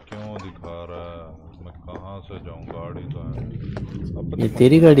दूर का क्यों दिखा रहा है? मैं कहाँ से जाऊँ? गाड़ी तो है ये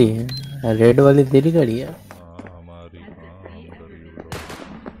तेरी गाड़ी है, रेड वाली तेरी गाड़ी है। हाँ हमारी। हाँ हम गरीब लोग।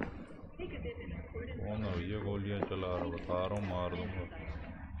 कौन है ये गोलियाँ चला रहा? बता रहा हूँ मार दूंगा।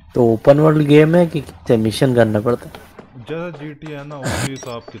 तो ओपन वर्ल्ड गेम है कि मिशन करना पड़ता है? जैसा GT है ना, उसी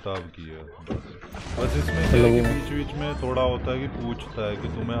हिसाब किताब की है। बस इसमें क्या है कि बीच बीच में थोड़ा होता है कि पूछता है कि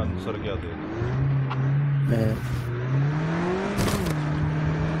तुम्हें आंसर क्या देना है।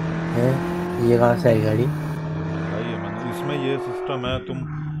 ये कहाँ से आई गाड़ी? भाई ये मैंने इसमें ये सिस्टम है, तुम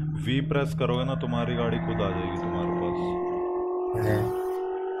V प्रेस करोगे ना तुम्हारी गाड़ी खुद आ जाएगी तुम्हारे पास।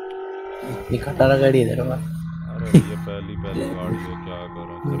 इतनी खटारा गाड़ी है तेरे पास? अरे ये पहली गाड़ी है, क्या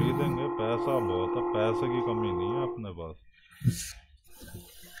करें, खरीदेंगे, पैसा बहुत है, पैसे की कमी नहीं है अपने पास।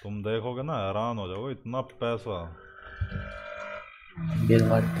 तुम देखोगे ना हैरान हो जाओगे, इतना पैसा।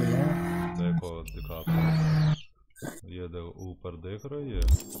 देखो दिखाता हूँ, ये देखो ऊपर देख रहे हो, ये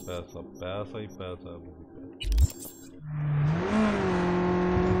पैसा पैसा ही पैसा है।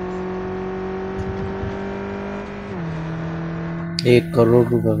 1 करोड़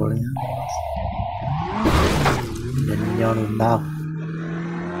रुपए पड़े हैं। 99 लाख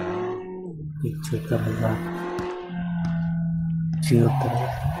 71,000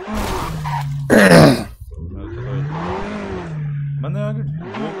 मैंने आगे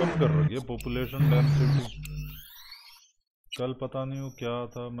वो कम कर रखी है, पॉपुलेशन डेंसिटी। कल पता नहीं वो क्या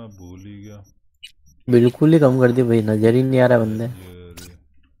था, मैं भूल ही गया। बिल्कुल ही कम कर दी भाई, नजर ही नहीं आ रहा बंदे।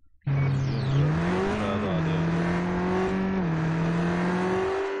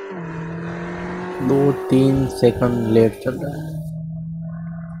 2-3 सेकंड लेट चल रहा है।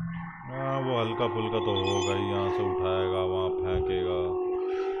 हाँ वो हल्का फुल्का तो होगा ही, यहाँ से उठाएगा वहाँ फेंकेगा।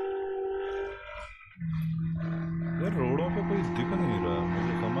 यार रोडों पे कोई दिख नहीं रहा है,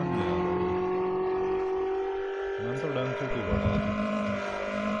 मुझे समझ नहीं आ रहा। मैंने तो डेंसिटी बढ़ा दी।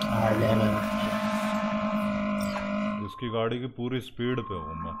 इसकी गाड़ी की पूरी स्पीड पे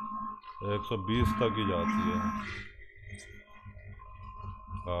हूँ मैं, 120 तक ही जाती है।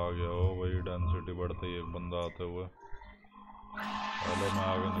 आ गया हो भाई, डेंसिटी बढ़ते ही एक बंदा आते हुए। चलो मैं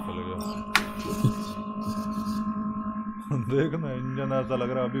आगे निकल गया। देखना इंजन ऐसा लग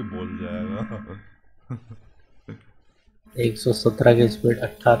रहा है अभी बोल जाएगा। 117 की स्पीड,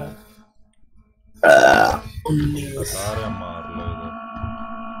 18 मार लो इधर।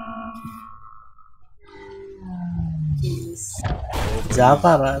 जा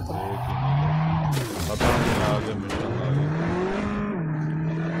पा रहा है तो पता नहीं आगे मिशन आगे।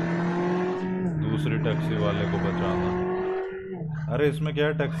 दूसरी टैक्सी वाले को बचाना। अरे इसमें क्या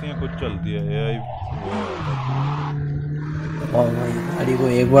है, टैक्सियाँ कुछ चलती है, AI और भाई गाड़ी को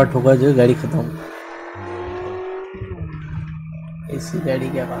एक बार ठोका जो गाड़ी खत्म। ऐसी गाड़ी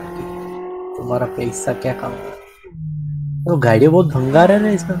क्या काम की, तुम्हारा पैसा क्या काम है? तो गाड़ी बहुत भंगार है ना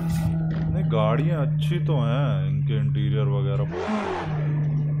इसका। नहीं गाड़ियाँ अच्छी तो हैं, इनके इंटीरियर वगैरह बहुत।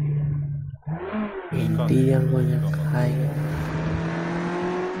 इंटीरियर को खाएगा,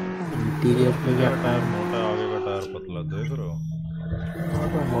 इंटीरियर पे क्या टायर मोटा, आगे का टायर पतला, देख रहे हो?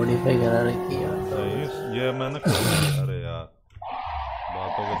 तो मॉडिफाई करा रखी है ये मैंने अरे यार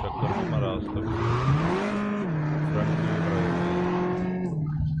बातों के चक्कर में मैं रास्ते front view drive.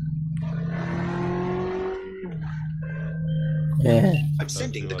 I'm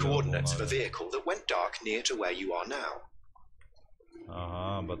sending the coordinates of a vehicle that went dark near to where you are now.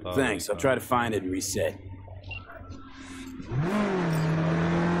 Thanks, I'll try to find it and reset.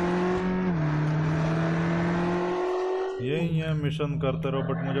 यही है, मिशन करते रहो,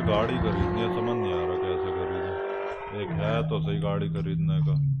 बट मुझे गाड़ी खरीदनी है, समझ नहीं आ रहा कैसे खरीदूं। एक है तो सही गाड़ी खरीदने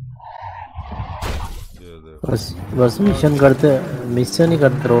का। ये देखो बस मिशन ही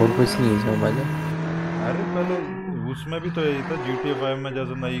करते रहो, कुछ नहीं है मजा। अरे पहले उसमें भी तो यही था, GTA 5 में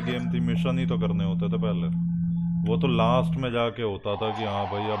जैसे नई गेम थी, मिशन ही तो करने होते थे पहले। वो तो लास्ट में जाके होता था कि हाँ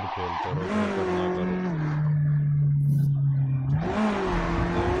भाई अब खेलते रहो, करना करो।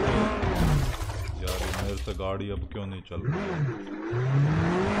 यार मेरे से गाड़ी अब क्यों नहीं चल रही?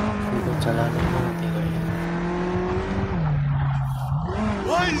 चला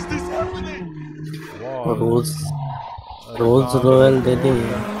रोल्स रॉयल दे दे,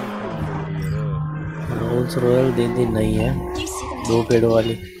 रोल्स रॉयल दे दे, नहीं है 2 पेड़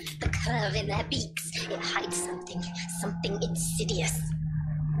वाली।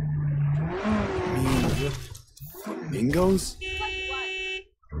 Flamingos?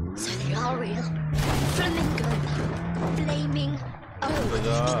 So they are real. Flamingo. Flaming. Oh,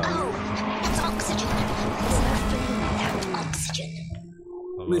 it's oxygen. There's no flame without oxygen.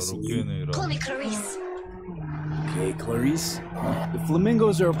 Listen, you. Call me Clarice. Okay, Clarice. The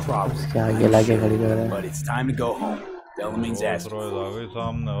flamingos are a problem. But it's time to go home. Bellamy's asking.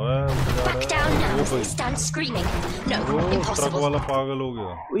 Back down now. Stand screaming. No, impossible.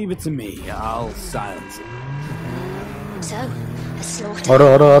 Leave it to me. I'll silence it. So, a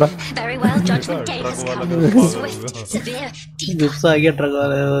slaughter. Very well, Judgment Day has come. Swift, severe, deep. गुस्सा आ गया truck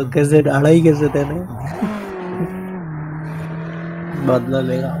वाले, कैसे अड़ाई कैसे देने? बदला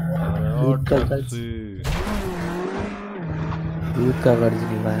लेगा। दूध का कर्ज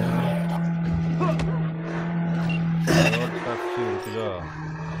नहीं पाएगा।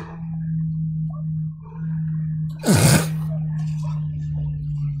 टैक्सी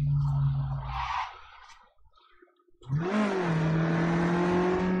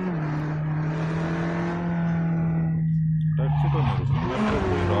तो नहीं रुकी, मेरे को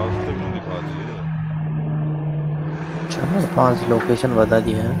कोई रास्ते क्यों दिखा दिए? 4-5 लोकेशन बता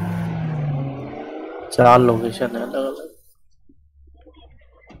दिए हैं, 4 लोकेशन है अलग अलग।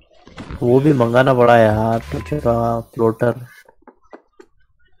 वो भी मंगाना पड़ा यार कुछ फ्लोटर।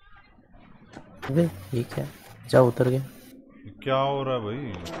 अबे ये क्या, जा उतर गया। क्या हो रहा है भाई?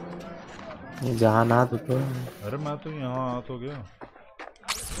 जहाँ ना तो अरे मैं तो यहाँ आ तो गया।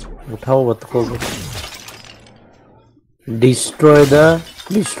 उठाओ बतखों को। डिस्ट्रॉय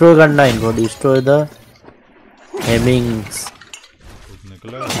करना इनको, डिस्ट्रॉय द हेमिंग्स।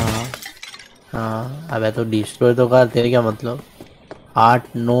 निकला? हाँ अबे तो डिस्ट्रॉय तो कर, तेरे क्या मतलब?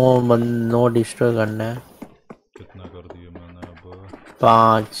 8-9 डिस्ट्रॉय करना है। कितना कर दिए मैंने अब?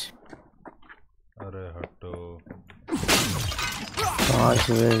 5। अरे हटो। 5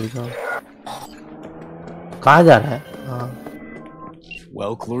 कहाँ जा रहा है? हाँ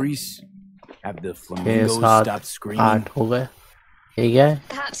Well, Clarice, have the flamingos stopped screaming? 8 हो गए, ठीक है।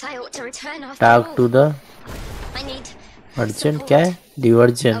 Perhaps I ought to return after Talk all. to the I need urgent, क्या है?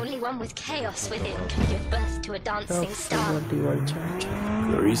 Divergent. only one with chaos within can give birth to a dancing star.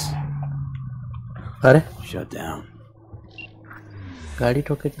 Clarice? अरे Shut down. गाड़ी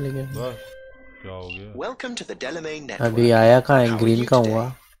ठोक के चले गए। क्या हो गया? Welcome to the Delamain network. अभी आया कहाँ है? ग्रीन का हुआ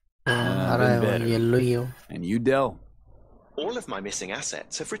आ रहा है, वो येलो ही हो। And you, Del? All of my missing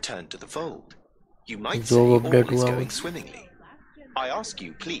assets have returned to the fold. You might जो say all update is हुआ going swimmingly. I ask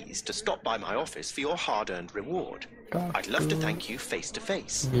you please to stop by my office for your hard-earned reward. I'd love to thank you face to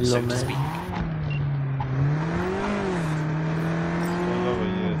face, so to speak. चलो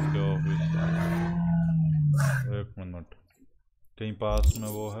भैया इसके office. एक minute, कहीं पास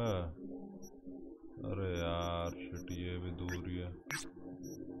में वो है? अरे यार शिट, ये भी दूर ही है।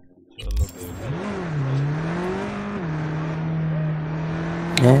 चलो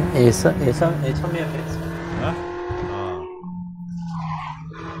ऐसा मैं हाँ,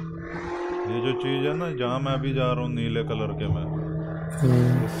 ये जो चीज है ना जहाँ मैं अभी जा रहा हूँ नीले कलर के में,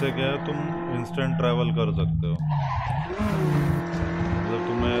 इससे क्या है तुम इंस्टेंट ट्रैवल कर सकते हो। मतलब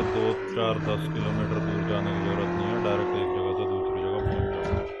तुम्हें 2-4-10 किलोमीटर दूर जाने की जरूरत नहीं है, डायरेक्ट एक जगह से दूसरी जगह पहुँच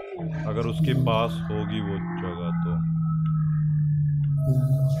जाओ, अगर उसके पास होगी वो जगह तो।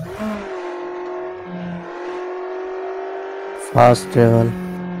 Fast travel.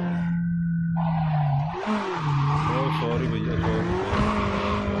 सॉरी भैया, सॉरी।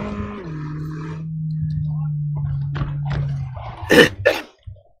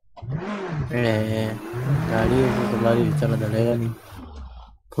 गाड़ी तो गाड़ी चला चलेगा नहीं,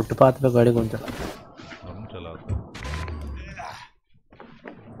 फुटपाथ पे गाड़ी कौन चला? हम चलाते हैं।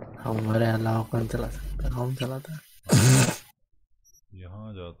 हमारे अलावा कौन चला सकता है? हम चलाते हैं। यहाँ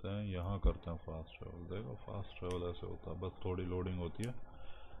जाते हैं, यहाँ करते हैं फास्ट ट्रैवल। देखो फास्ट ट्रैवल ऐसे होता है, बस थोड़ी लोडिंग होती है।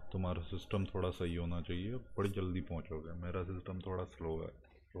 तुम्हारा सिस्टम थोड़ा सही होना चाहिए, बड़ी जल्दी पहुँचोगे। मेरा सिस्टम थोड़ा स्लो है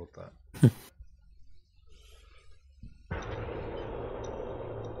होता है।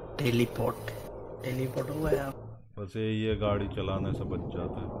 टेलीपोर्ट हुआ यार। बस ये गाड़ी चलाने से बच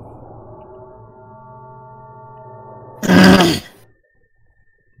जाते हैं।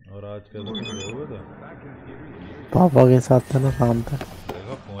 और आज कैसे गए हुए थे? पापा के साथ था ना, शाम तक।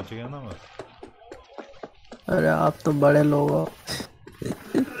 देखा पहुंच गया ना मैं। अरे आप तो बड़े लोग हो।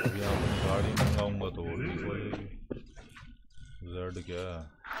 अभी आपने गाड़ी मंगाऊंगा तो वो ठीक हो जाएगी। जेड क्या है?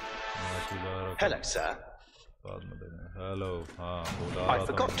 Hello, sir. Hello. I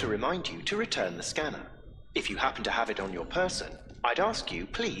forgot to remind you to return the scanner. If you happen to have it on your person, I'd ask you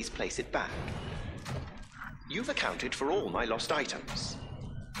please place it back. You've accounted for all my lost items.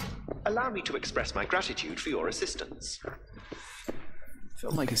 Allow me to express my gratitude for your assistance.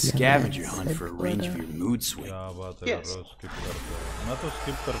 Felt like a scavenger hunt for a range of your mood swings. Yes.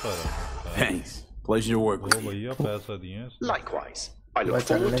 Thanks. Pleasure to work with you. Likewise. I look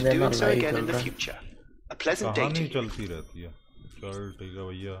forward to doing so again in the future. A pleasant day to you.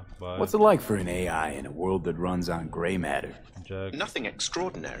 What's it like for an AI in a world that runs on gray matter? Nothing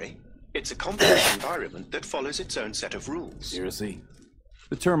extraordinary. It's a complex environment that follows its own set of rules. Seriously?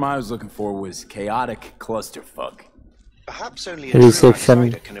 The term I was looking for was chaotic clusterfuck. Perhaps only a true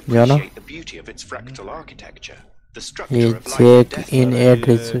outsider can appreciate the beauty of its fractal architecture. The structure of life and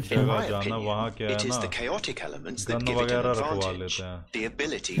death. In my opinion, it is the chaotic elements that give it an advantage. The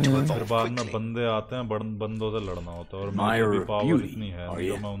ability to evolve quickly. Admirer of beauty, are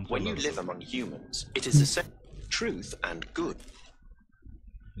you? When you live among humans, it is the same truth and good.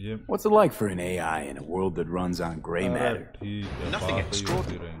 What's it like for an AI in a world that runs on gray matter? Nothing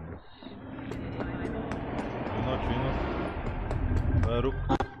extraordinary. रुक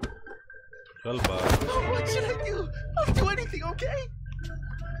चल बाहर। What should I do? I'll do anything, okay?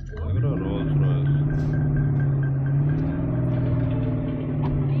 Rolls Royce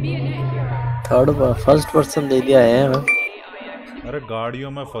third first person दे दिया है हमें। अरे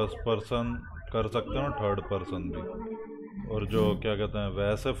गाड़ियों में first person कर सकते हो, थर्ड पर्सन भी, और जो क्या कहते हैं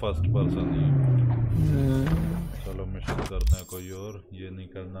वैसे फर्स्ट पर्सन ही। चलो मिशन करते हैं कोई और, ये नहीं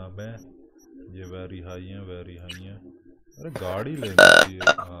करना मैं, ये वेरी हाई है वेरी हाई है। अरे गाड़ी लेनी चाहिए।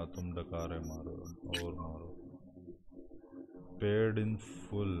 हाँ तुम डका रहे, मारो और मारो। पेड इन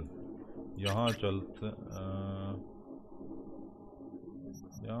फुल, यहाँ चलते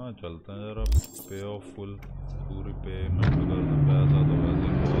यहाँ चलते हैं जरा। पे ऑफ फुल, पूरी पेमेंट कर दो, पैसा तो वैसे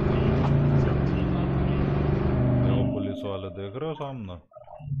बहुत है। वो पुलिस वाले देख रहे हो सामने,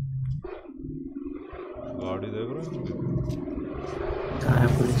 गाड़ी देख रहे हो? कहाँ है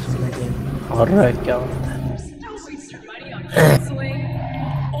पुलिस वाले? और रहा है क्या होता है?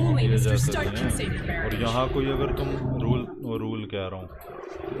 ये जैसे नहीं है। और यहाँ कोई अगर तुम रूल कह रहा हूँ,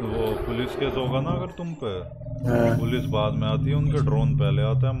 वो पुलिस केस होगा ना agar तुम पे, पुलिस बाद में आती है, उनके ड्रोन पहले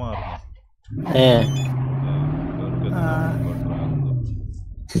आता है मारना।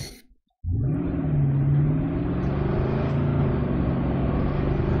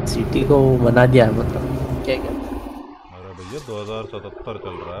 सिटी को बना दिया है मतलब क्या क्या? अरे भैया 2077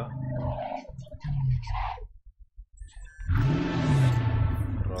 चल रहा है।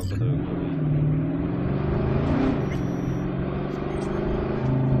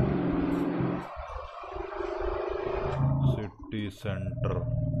 सिटी सेंटर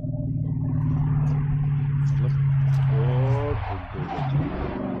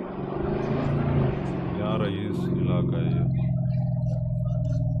यहाँ रईस इलाका है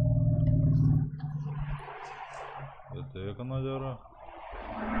ये देखना जरा।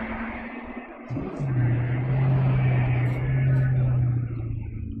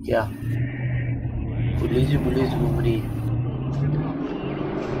 क्या पुलिस घूम रही है?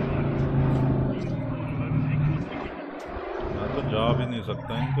 मैं तो जा भी नहीं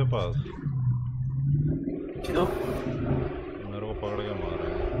सकता इनके पास। क्यों? मेरे को पकड़ के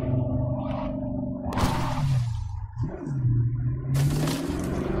मारेंगे।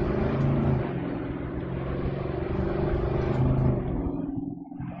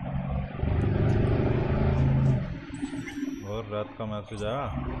 और रात का मैसेज आया?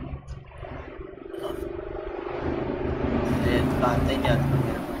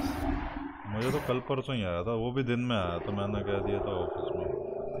 मुझे तो कल परसों ही आया था, वो भी दिन में आया तो मैंने कह दिया था ऑफिस में।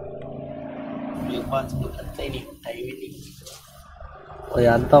 मेरे पास कुछ अच्छा ही नहीं, टाइम ही नहीं। वो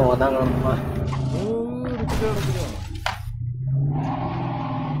जानता हूँ ना करूँगा। रुक जा।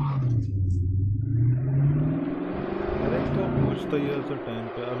 अरे तो पूछता ही है ऐसे टाइम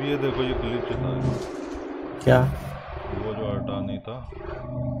पे। अब ये देखो ये क्लिप था। क्या? वो जो हटा नहीं था।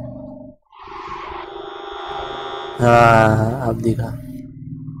 हाँ अब दिखा।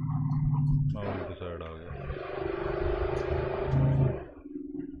 मैं उल्टी साइड आ गया।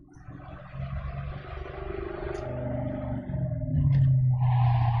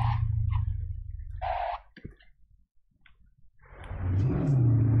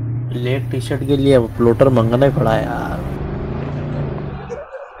 ब्लैक टी शर्ट के लिए प्लोटर मंगाना ही पड़ा यार।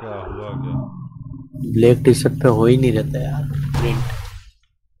 क्या हुआ क्या? ब्लैक टी शर्ट पे हो ही नहीं रहता यार प्रिंट।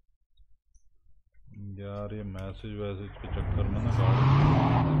 यार ये मैसेज वैसेज के चक्कर में ना गाड़ी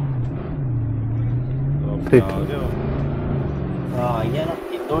तो अब फिट आ गया। हाँ आ गया ना,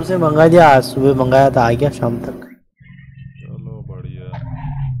 इंदौर से मंगा दिया, आज सुबह मंगाया था, आ गया शाम तक। चलो बढ़िया।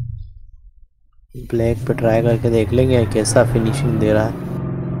 ब्लैक पे ट्राई करके देख लेंगे कैसा फिनिशिंग दे रहा है।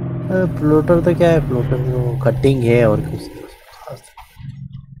 प्लोटर तो क्या है, प्लोटर तो कटिंग है और कुछ खास।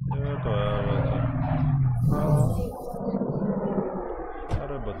 ये तो है वैसे।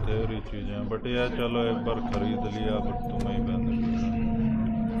 अरे बथेरी चीजें, बट यार चलो एक बार खरीद लिया बट तुम्हें ही बेनिफिट है।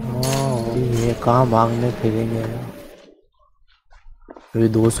 हाँ ये कहाँ मांगने फिरेंगे। अभी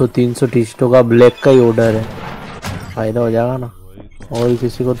 200-300 टी शर्टों का ब्लैक का ही ऑर्डर है, फायदा हो जाएगा ना। और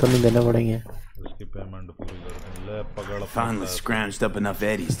किसी को तो नहीं देने पड़ेंगे। उसकी पेमेंट पूरी कर दें। ले पकड़। Finally scrounged up enough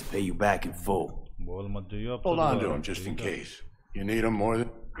eddies to pay you back in full. बोल मत जाइए अब। Hold on to him just in case. You need him more than.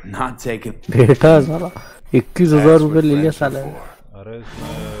 I'm not taking. बेटा साला 21,000 रुपये ले लिया साले। अरे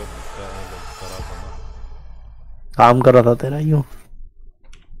इसमें करा था ना, काम कर रहा था तेरा यूं।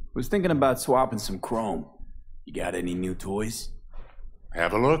 Was thinking about swapping some chrome. You got any new toys?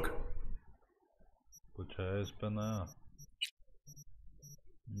 Have a look. कुछ है इस पे ना?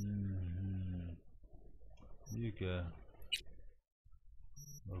 ये क्या है?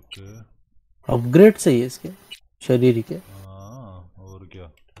 ओके अपग्रेड सही है इसके शरीर के। हाँ और क्या।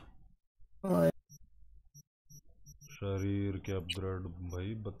 के अपग्रेड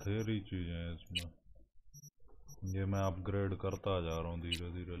भाई बथेरी चीजें हैं इसमें। ये मैं अपग्रेड करता जा रहा हूँ धीरे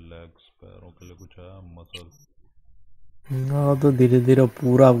धीरे। लेग्स पैरों के लिए कुछ है मसल। हाँ तो धीरे धीरे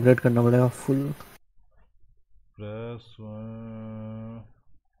पूरा अपग्रेड करना पड़ेगा फुल। प्रेस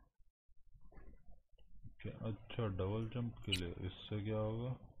क्या अच्छा डबल जंप के लिए इससे क्या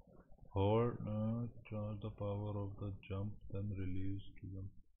होगा? Hold charge the power of the jump then release to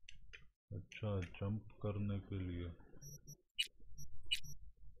jump. अच्छा जंप करने के लिए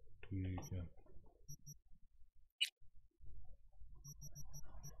ठीक है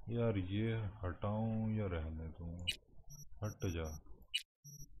यार। ये हटाऊं या रहने दूं? हट जा।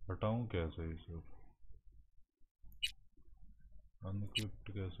 हटाऊं कैसे इसे? अनक्रिप्ट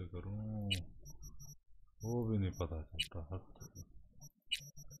कैसे करूं वो भी नहीं पता चलता। हट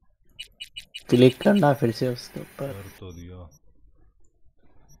क्लिक करना फिर से उसके ऊपर। कर तो दिया।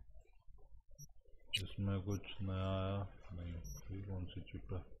 इसमें कुछ नया आया नहीं? ये कौन सी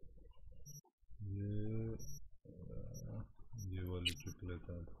चिप है? ये वाली चिप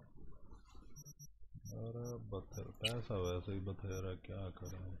लेते हैं। अरे पैसा वैसे ही बतेरा क्या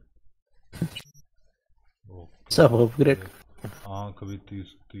करें। सब अपग्रेड। आँख भी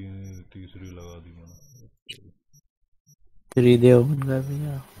तीसरी लगा दी मैंने। 3D बन गया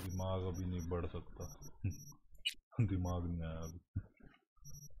भैया। दिमाग अभी नहीं बढ़ सकता। दिमाग नहीं आया अभी।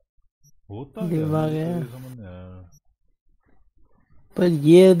 होता दिमाग है समझ नहीं आया। पर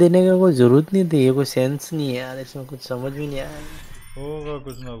ये देने का कोई जरूरत नहीं थी। ये कोई सेंस नहीं है यार इसमें। कुछ समझ भी नहीं आया। होगा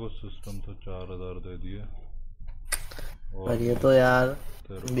कुछ ना कुछ सिस्टम तो 4000 दे दिए। पर ये तो यार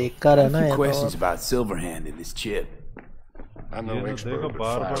बेकार है ना। ये questions about Silverhand and this chip. I'm no expert, देखो but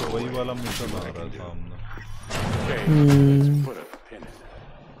बार-बार fire वही away. वाला mission See uh what I रहा है can do. सामने। Okay, let's put a pin in it.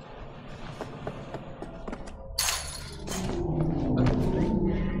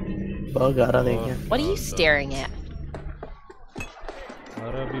 बहुत गारा देंगे। What are you staring at?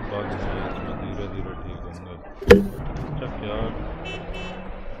 अरे अभी बग है इसमें धीरे धीरे ठीक होंगे। अच्छा क्या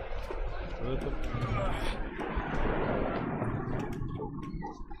तो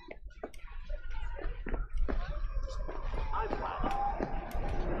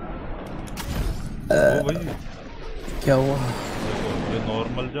भाई क्या हुआ? ये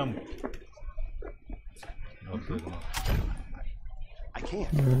नॉर्मल जंप। अब देखना। I can't.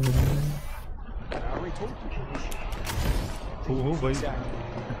 I already told you. ओह भाई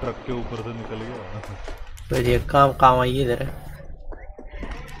ट्रक के ऊपर से निकल गया। फिर ये काम आई इधर।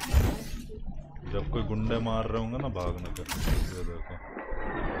 जब कोई गुंडे मार रहे होंगे ना भागने के। ये देखो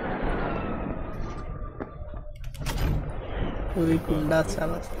कोई गुंडा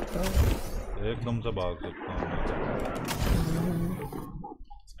चला एकदम से भाग सकता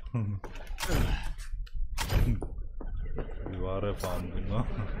हूँ। दीवारें फान दूंगा।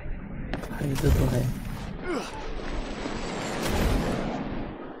 ये तो है।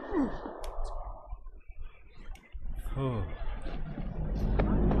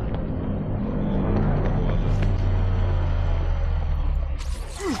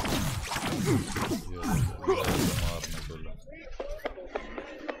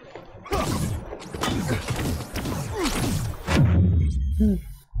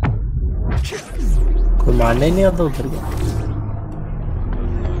 कोई मारने नहीं आता उधर का।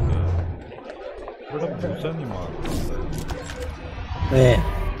 बड़ा भूसा नहीं मारता।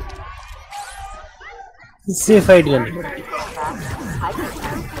 इससे फाइट करनी पड़ेगी।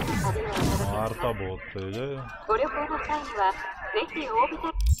 मारता बहुत तेज है।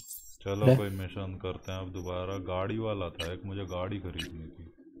 चलो कोई मिशन करते हैं अब दोबारा। गाड़ी वाला था एक, मुझे गाड़ी खरीदनी थी।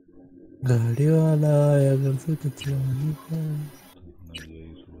 गाड़ी वाला आया घर से कुछ नहीं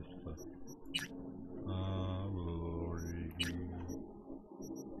यही सोचता।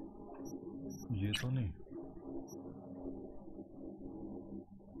 ये तो नहीं।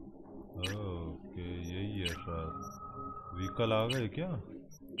 ओके यही है शायद। व्हीकल आ गए क्या?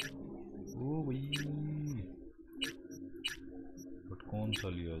 ओ भाई बट कौन सा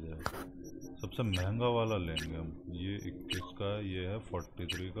लिया जाए? सबसे महंगा वाला लेंगे हम। ये 21 का है, ये है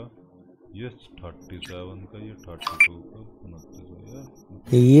 43 का, ये 37 का, ये 32 का, 29 का।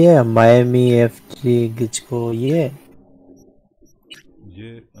 ये मायामी एफजी गिचको ये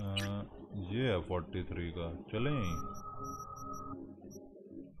है 43 का। चलें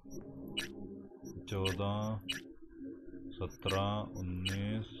 14, 17,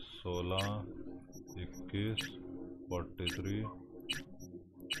 19, 16, 21, 43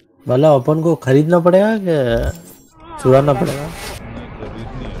 वाला अपन को खरीदना पड़ेगा कि चुराना पड़ेगा? नहीं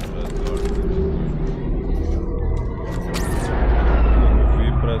खरीदनी है।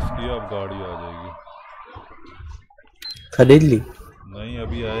 प्रेस किया अब गाड़ी आ जाएगी। खरीद ली? नहीं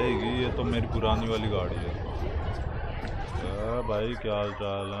अभी आएगी। ये तो मेरी पुरानी वाली गाड़ी है। क्या भाई क्या हाल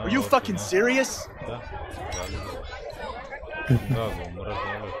चाल है? Are you fucking serious? क्या? घूम रहा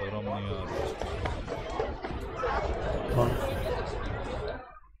है, शर्म नहीं आ रहा।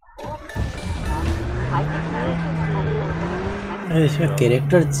 इसमें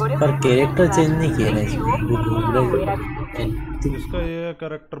कैरेक्टर चेंज नहीं किया है इसका ये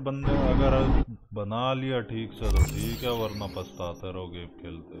कैरेक्टर बंदे अगर बना लिया ठीक से तो ठीक है, वरना पछताते रहो गेम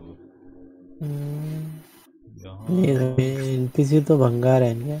खेलते हुए। एनपीसी तो भंगार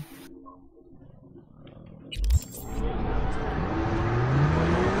है इनका।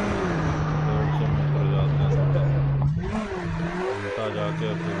 जाके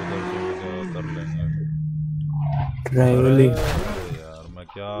फिर उधर से कर लेंगे ट्रैवलिंग। यार मैं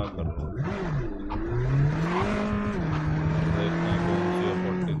क्या कर रहा हूँ, देखते हैं कौन सी है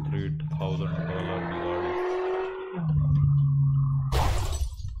 $43,000 की गाड़ी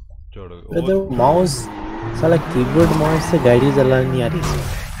चढ़ गई। तो माउस साला कीबोर्ड माउस से गाड़ी चलानी नहीं आ रही है।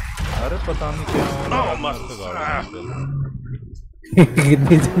 अरे पता नहीं क्या हो रहा है गाड़ी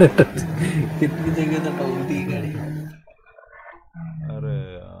कितनी जगह तो टूटी गाड़ी। अरे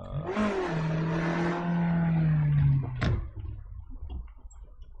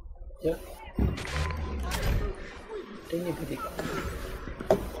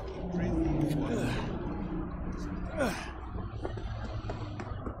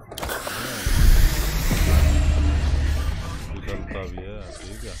चलता भी है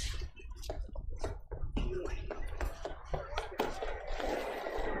ठीक है।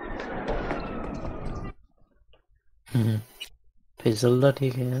 फिसलता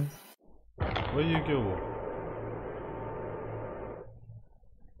ठीक है यार। भाई ये क्या हुआ?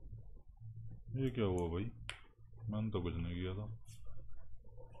 ये क्या हुआ भाई? मैंने तो कुछ नहीं किया था।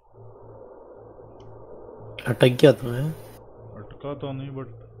 अटक गया तो है? अटका तो नहीं बट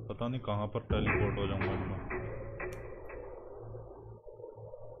पता नहीं कहाँ पर टेलीपोर्ट हो जाऊंगा मैं।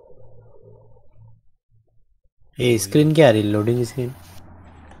 ये स्क्रीन क्या आ रही? Loading screen. ओ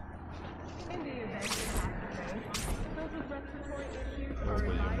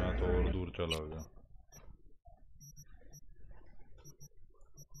भैया मैं तो और दूर चला गया।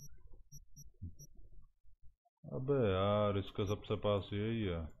 अबे यार इसके सबसे पास यही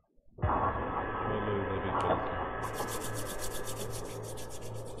है। चलो इधर ही चलते।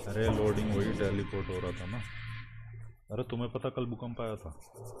 अरे लोडिंग वही टेलीपोर्ट हो रहा था ना। अरे तुम्हें पता कल भूकंप आया था?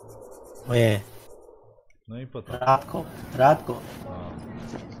 नहीं पता? रात को हाँ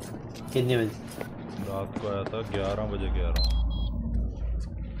कितने बजे? रात को आया था 11 बजे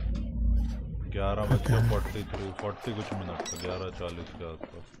 11:40 कुछ मिनट, 11:40 के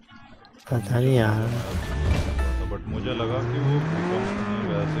आसपास। पता नहीं यार, बट मुझे लगा कि वो भूकंप नहीं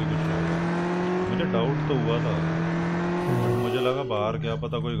वैसे ही कुछ होगा। मुझे डाउट तो हुआ था बट मुझे लगा बाहर क्या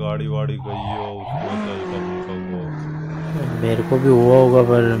पता कोई गाड़ी वाड़ी गई हो, उसकी वजह से हल्का हुआ। मेरे को भी हुआ होगा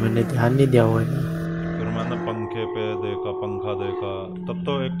पर मैंने ध्यान नहीं दिया हुआ। फिर मैंने पंखा देखा, तब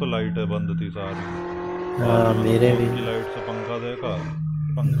तो एक तो लाइटें बंद थी सारी। मेरे भी की लाइट से पंखा देखा,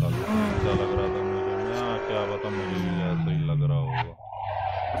 पंखा अच्छा लग रहा था मुझे। मैं क्या पता मुझे भी ऐसा ही लग रहा होगा।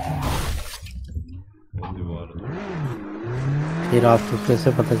 दीवार फिर आपको कैसे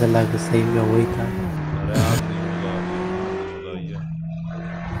पता चला कि सही में वही था? अरे आप न्यूज़ आई है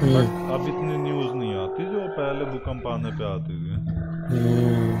बट अब इतनी न्यूज़ नहीं आती जो पहले भूकंप आने पे आती थी।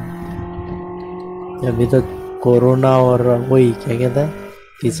 अभी तो कोरोना और वही क्या कहता है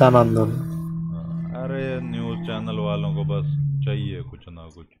किसान आंदोलन। अरे न्यूज़ चैनल वालों को बस चाहिए कुछ ना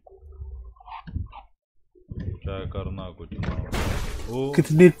कुछ, चाहे करना कुछ ना हो।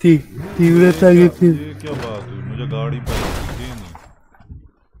 कितनी तीव्रता की थी? ये क्या बात हुई? मुझे गाड़ी पहले दिखी नहीं।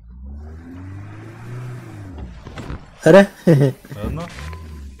 अरे है ना?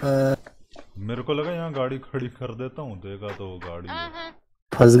 मेरे को लगा यहाँ गाड़ी खड़ी कर देता हूँ, देखा तो वो गाड़ी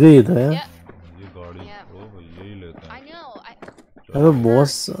फंस गई तो यार। ये गाड़ी ओ भाई यही लेते हैं। अबे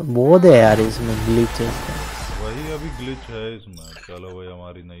बहुत है यार इसमें ग्लिच है। वही अभी ग्लिच है इसमें। चलो भाई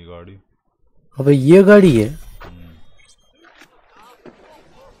हमारी नई गाड़ी। अबे ये गाड़ी है?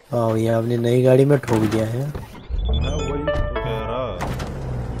 हाँ ये आपने नई गाड़ी में ठोक दिया है। मैं वही तो कह रहा।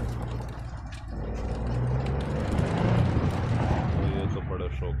 ये तो बड़े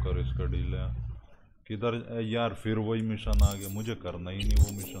शौकर इसका डील है। किधर यार फिर वही मिशन आ गया, मुझे करना ही नहीं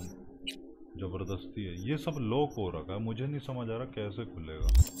वो मिशन, जबरदस्ती है। ये सब लॉक हो रखा है, मुझे नहीं समझ आ रहा कैसे खुलेगा।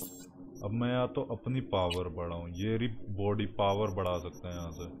 अब मैं या तो अपनी पावर बढ़ाऊं, ये बॉडी पावर बढ़ा सकते हैं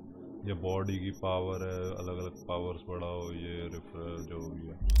यहाँ से। ये बॉडी की पावर है, अलग अलग पावर्स बढ़ाओ, ये रिफ्रेश जो भी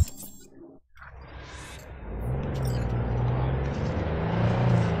है।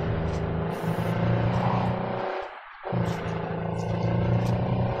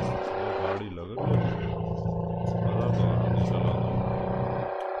 गाड़ी लग रही है, नहीं चला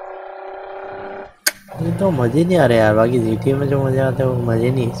तो मजे नहीं आ रहे यार, बाकी GTA में जो मजे आते हैं वो मजे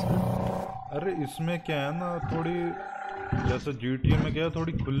नहीं इसमें। अरे इसमें क्या है ना, थोड़ी जैसे GTA में क्या है,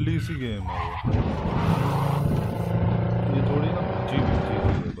 थोड़ी खुली सी गेम है वो, ये थोड़ी ना अजीब चीज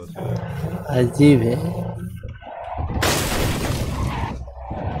है बस ये। अजीब है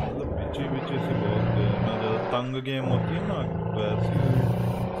मतलब बिची सी बहुत गेम है, जो तंग गेम होती है ना वैसी।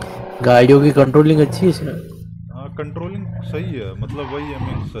 गाड़ियों की कंट्रोलिंग अच्छी है इसमें। हाँ कंट्रोलिंग सही है, मतलब वही है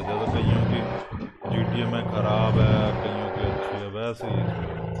मिक्स है, ज़्यादा कईयों की GTA में ख़राब है, कईयों की अच्छी है, वैसे ही इसमें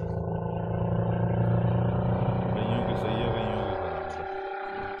कईयों की सही है, कईयों की ख़राब है।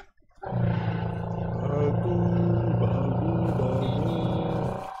 भागो भागो भागो,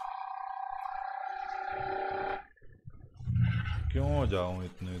 क्यों जाऊँ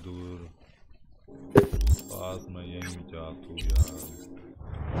इतनी दूर, पास में यहीं जातू यार।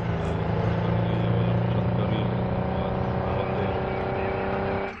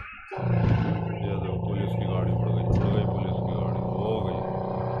 पुलिस की गाड़ी उड़ गई पुलिस की गाड़ी हो गई।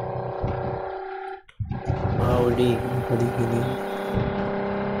 उड़ी की नहीं।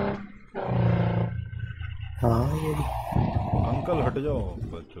 हाँ ये अंकल हट जाओ,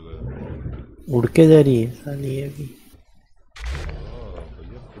 बच गए। उड़ के जा रही है साली ये भी।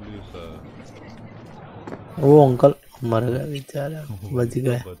 भैया पुलिस है। वो अंकल मर गया बेचारा, बच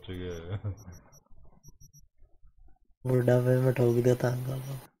गए। बच गए। बुढ़ापे में ठोक दिया था अंकल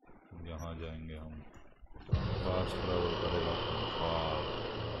को। यहाँ जाएंगे हम, फास्ट ट्रैवल करेगा, फास्ट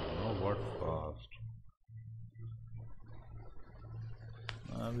नो व्हाट फास्ट।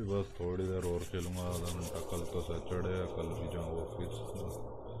 मैं भी बस थोड़ी देर और खेलूंगा, आधा घंटा। कल तो सैटरडे है, कल भी जाऊँ ऑफिस।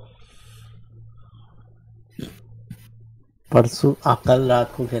 परसों कल रात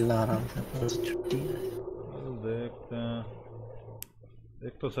को खेलना आराम से, परसों छुट्टी है। देखते हैं,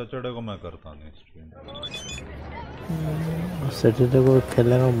 एक तो सैटरडे को मैं करता नहीं स्ट्रीम, सैटरडे को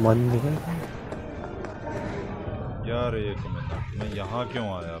खेलने का मन नहीं करता यार। एक मिनट, मैं यहाँ क्यों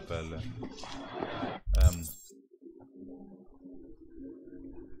आया पहले?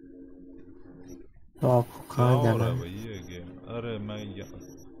 तो आपको कहाँ जाना है भाई ये गेम? अरे मैं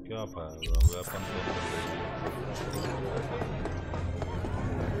क्या पाया वेपन तो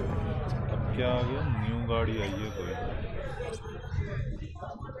अब क्या आ गया, न्यू गाड़ी आई है कोई,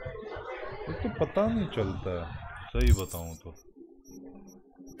 तो पता नहीं चलता है सही बताऊं तो।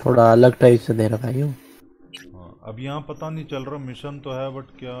 थोड़ा अलग टाइप से दे रखा है। हाँ अब यहाँ पता नहीं चल रहा, मिशन तो है बट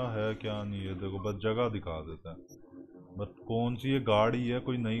क्या है क्या नहीं है, देखो बस जगह दिखा देता है, बट कौन सी ये गाड़ी है,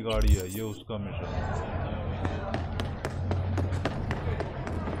 कोई नई गाड़ी है ये, उसका मिशन है।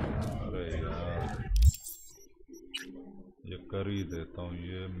 अरे यार ये कर ही देता हूँ,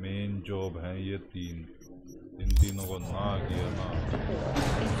 ये मेन जॉब है ये तीन, इन तीनों को ना किया ना।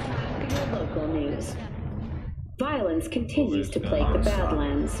 Local news. Violence continues to plague the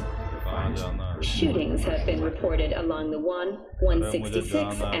Badlands. Shootings have been reported along the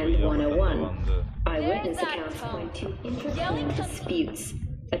 166 and 101. Eyewitness accounts point to interclan disputes.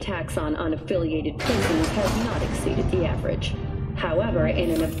 Attacks on unaffiliated prisons have not exceeded the average. However,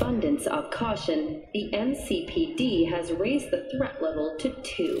 in an abundance of caution, the NCPD has raised the threat level to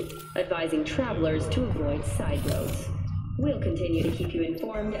 2, advising travelers to avoid side roads. We'll continue to keep you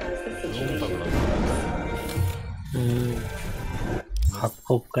informed as the situation develops.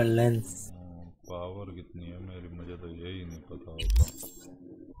 आपको का lens power कितनी है मेरी, मुझे तो यही नहीं पता होता।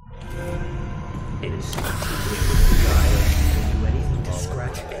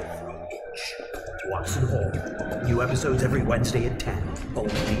 Watson Hall. New episodes every Wednesday at 10.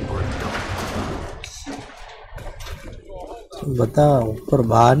 Only on Dark. बता, ऊपर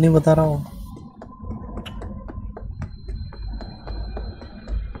बाहर नहीं बता रहा हूँ।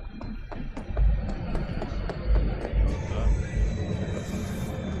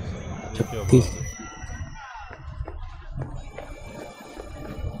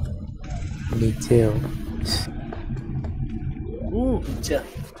 नीचे हो,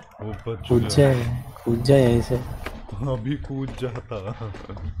 कूद जा यहीं से। अभी कूद जाता।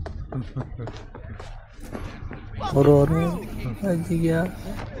 और जी गया।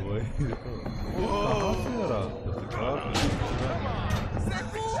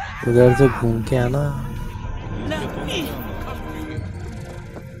 उधर से घूम के आना।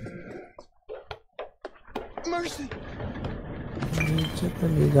 नीचे तो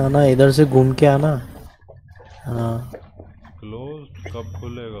नहीं जाना, इधर से घूम के आना। हाँ क्लोज कब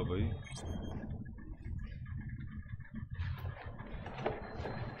खुलेगा भाई?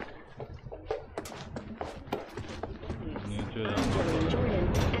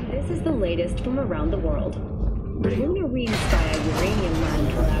 And this is the latest from around the world. The lunar ring-sky uranium mine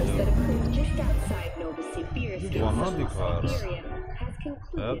collapse that occurred just outside Novosibirsk in Siberia has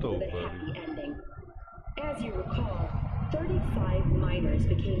concluded with a happy ending. As you recall, 35 miners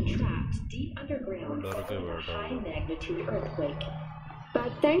became trapped deep underground following a high-magnitude earthquake.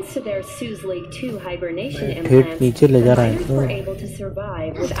 But thanks to their Sioux Lake 2 hibernation implants, the miners were able to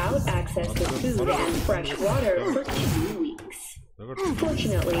survive without access to food and fresh water for 2 weeks.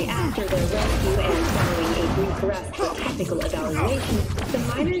 Fortunately, after their rescue and following a brief rest for technical evaluation, the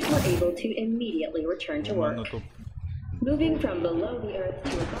miners were able to immediately return to work. Moving from below the earth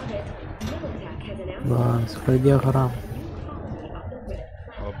to above it, Militech has announced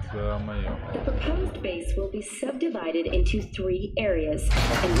the proposed base will be subdivided into 3 areas: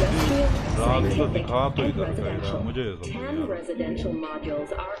 industrial, scientific, and residential. 10 residential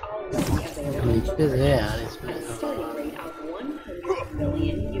modules are already available at a starting rate of €100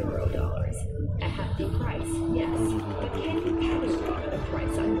 million. A hefty price, yes, but can you pay the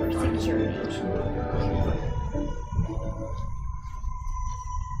price on your security?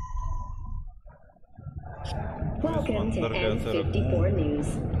 Welcome to N54 News.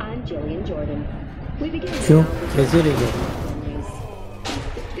 I'm Jillian Jordan. We begin क्यों now with कैसे रह गए?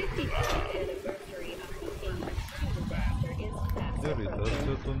 यार इधर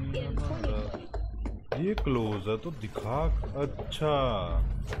से तो नहीं आना रहा। ये क्लोज है तो दिखा। अच्छा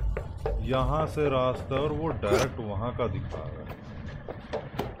यहाँ से रास्ता और वो डायरेक्ट वहाँ का दिखा रहा है।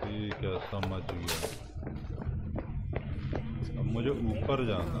 ठीक है समझ गया। अब मुझे ऊपर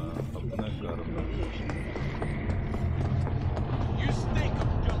जाना है अपने घर में।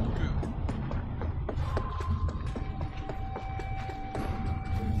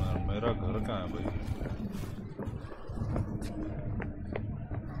 मेरा घर कहाँ है भाई?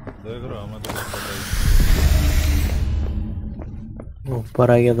 देख रहा मैं तो पता ही। ऊपर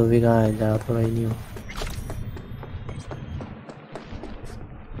आ गया तो भी कहाँ है? जा तो रही नहीं हो।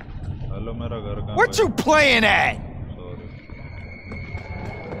 हेलो मेरा घर कहाँ है? What you playing at?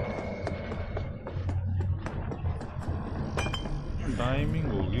 Timing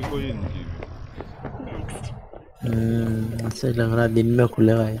होगी कोई इनकी। ऐसे लग रहा है दिन में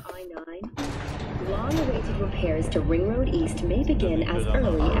खुलेगा ये। Long-awaited repairs to Ring Road East may begin as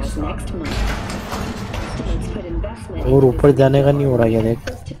early as next month. Estimates put investment और ऊपर जाने का नहीं हो रहा क्या देख?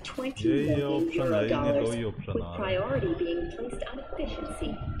 ये ऑप्शन है ही नहीं, दो ही option with priority being placed on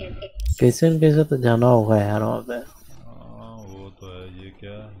efficiency and कैसे न कैसे तो जाना होगा यार वहाँ पे। हाँ वो तो है। ये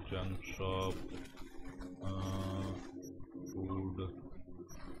क्या जंक शॉप, फूड,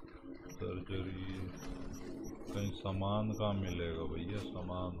 सर्जरी, कहीं सामान कहाँ मिलेगा भैया?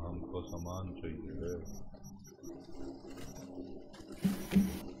 सामान हमको सामान चाहिए।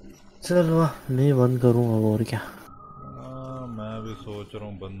 चल वाह मैं बंद करूँ अब और क्या। मैं भी सोच रहा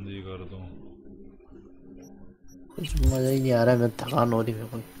हूँ बंद ही कर दूँ। कुछ मजा ही नहीं आ रहा है। मैं थकान हो रही है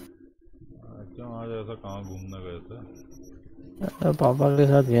कोई। क्यों आज ऐसा कहाँ घूमने गए थे? पापा के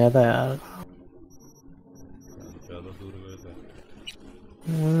साथ गया था यार। ज़्यादा दूर गए थे?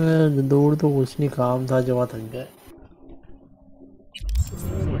 दूर तो कुछ नहीं, काम था जो वहाँ थक गए।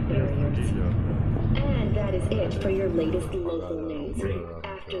 And that is it for your latest local news.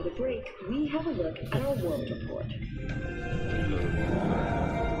 After the break, we have a look at our world report.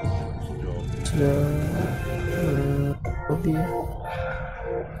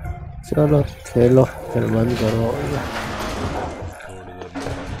 चलो खेलो फिर बंद करो।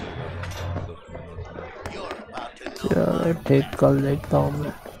 चलो ठीक कल देखता हूँ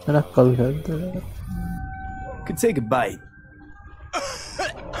मैं। मेरा कल खेलते हैं। Could take a bite.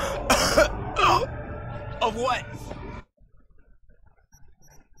 Of what?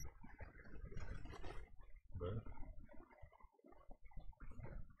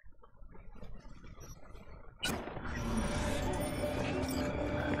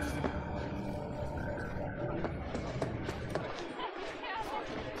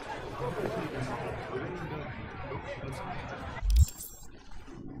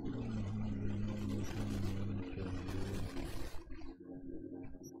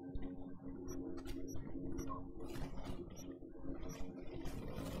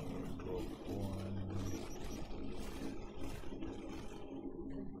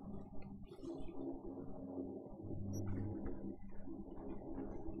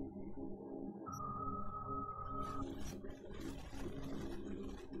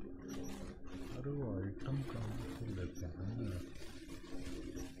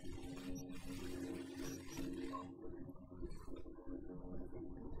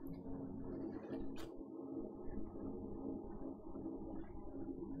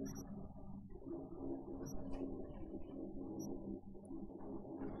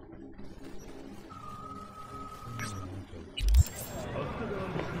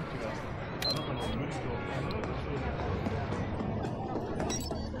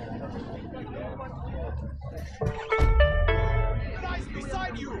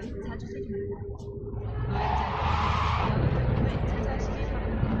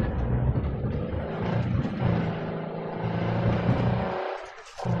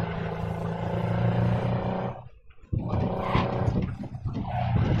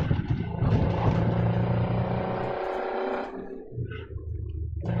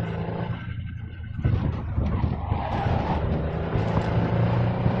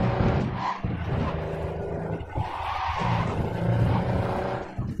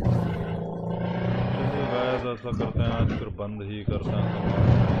 ऐसा करते हैं आज फिर बंद ही करते हैं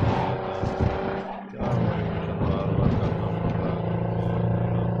क्या मिशन बार बार करना पड़ रहा है।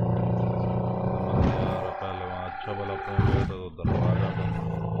 पहले वहाँ अच्छा भला पहुँच गया था तो दरवाजा बंद,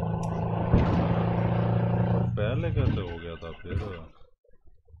 पहले कैसे हो गया था फिर?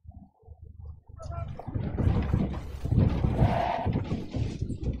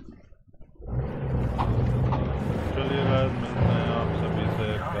 चलिए गाइस मिलते हैं आप सभी से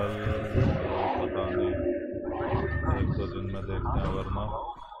कल, पता नहीं एक दो दिन में देखते हैं वरना।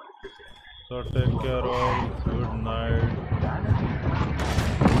 So take care all, good night,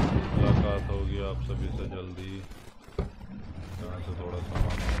 मुलाकात होगी आप सभी से जल्दी। यहाँ से थोड़ा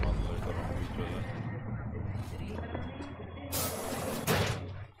सामान लेकर हम भी चले।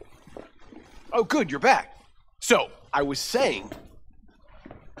 Oh, good, you're back. So, I was saying...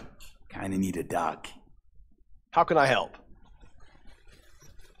 Kinda need a doc. How can I help?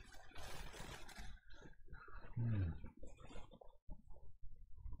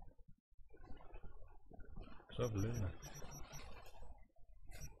 सब लेना।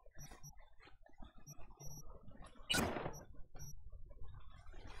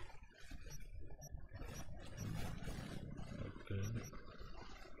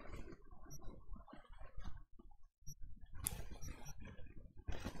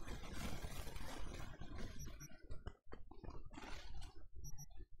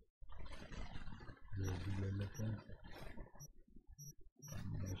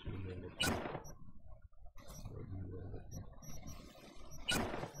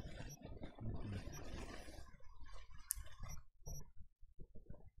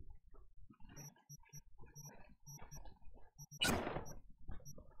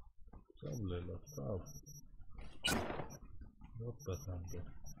 सब ले लो सब, बहुत पसंद है।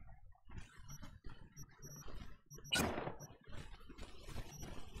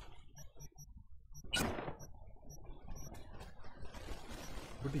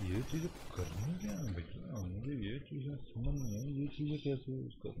 बट ये चीज़ें करनी क्या है भैया? मुझे ये चीज़ें समझ नहीं आई, ये चीज़ें कैसे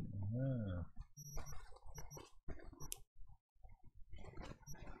यूज़ करनी है?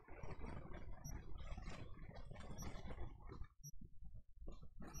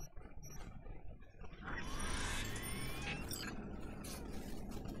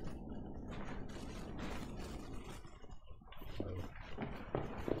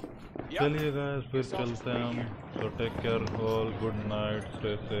 चलिए गाइस फिर चलते हैं हम। So take care all, good night,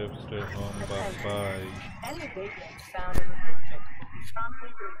 stay safe, stay home, bye bye.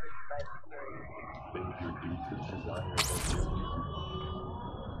 Desire of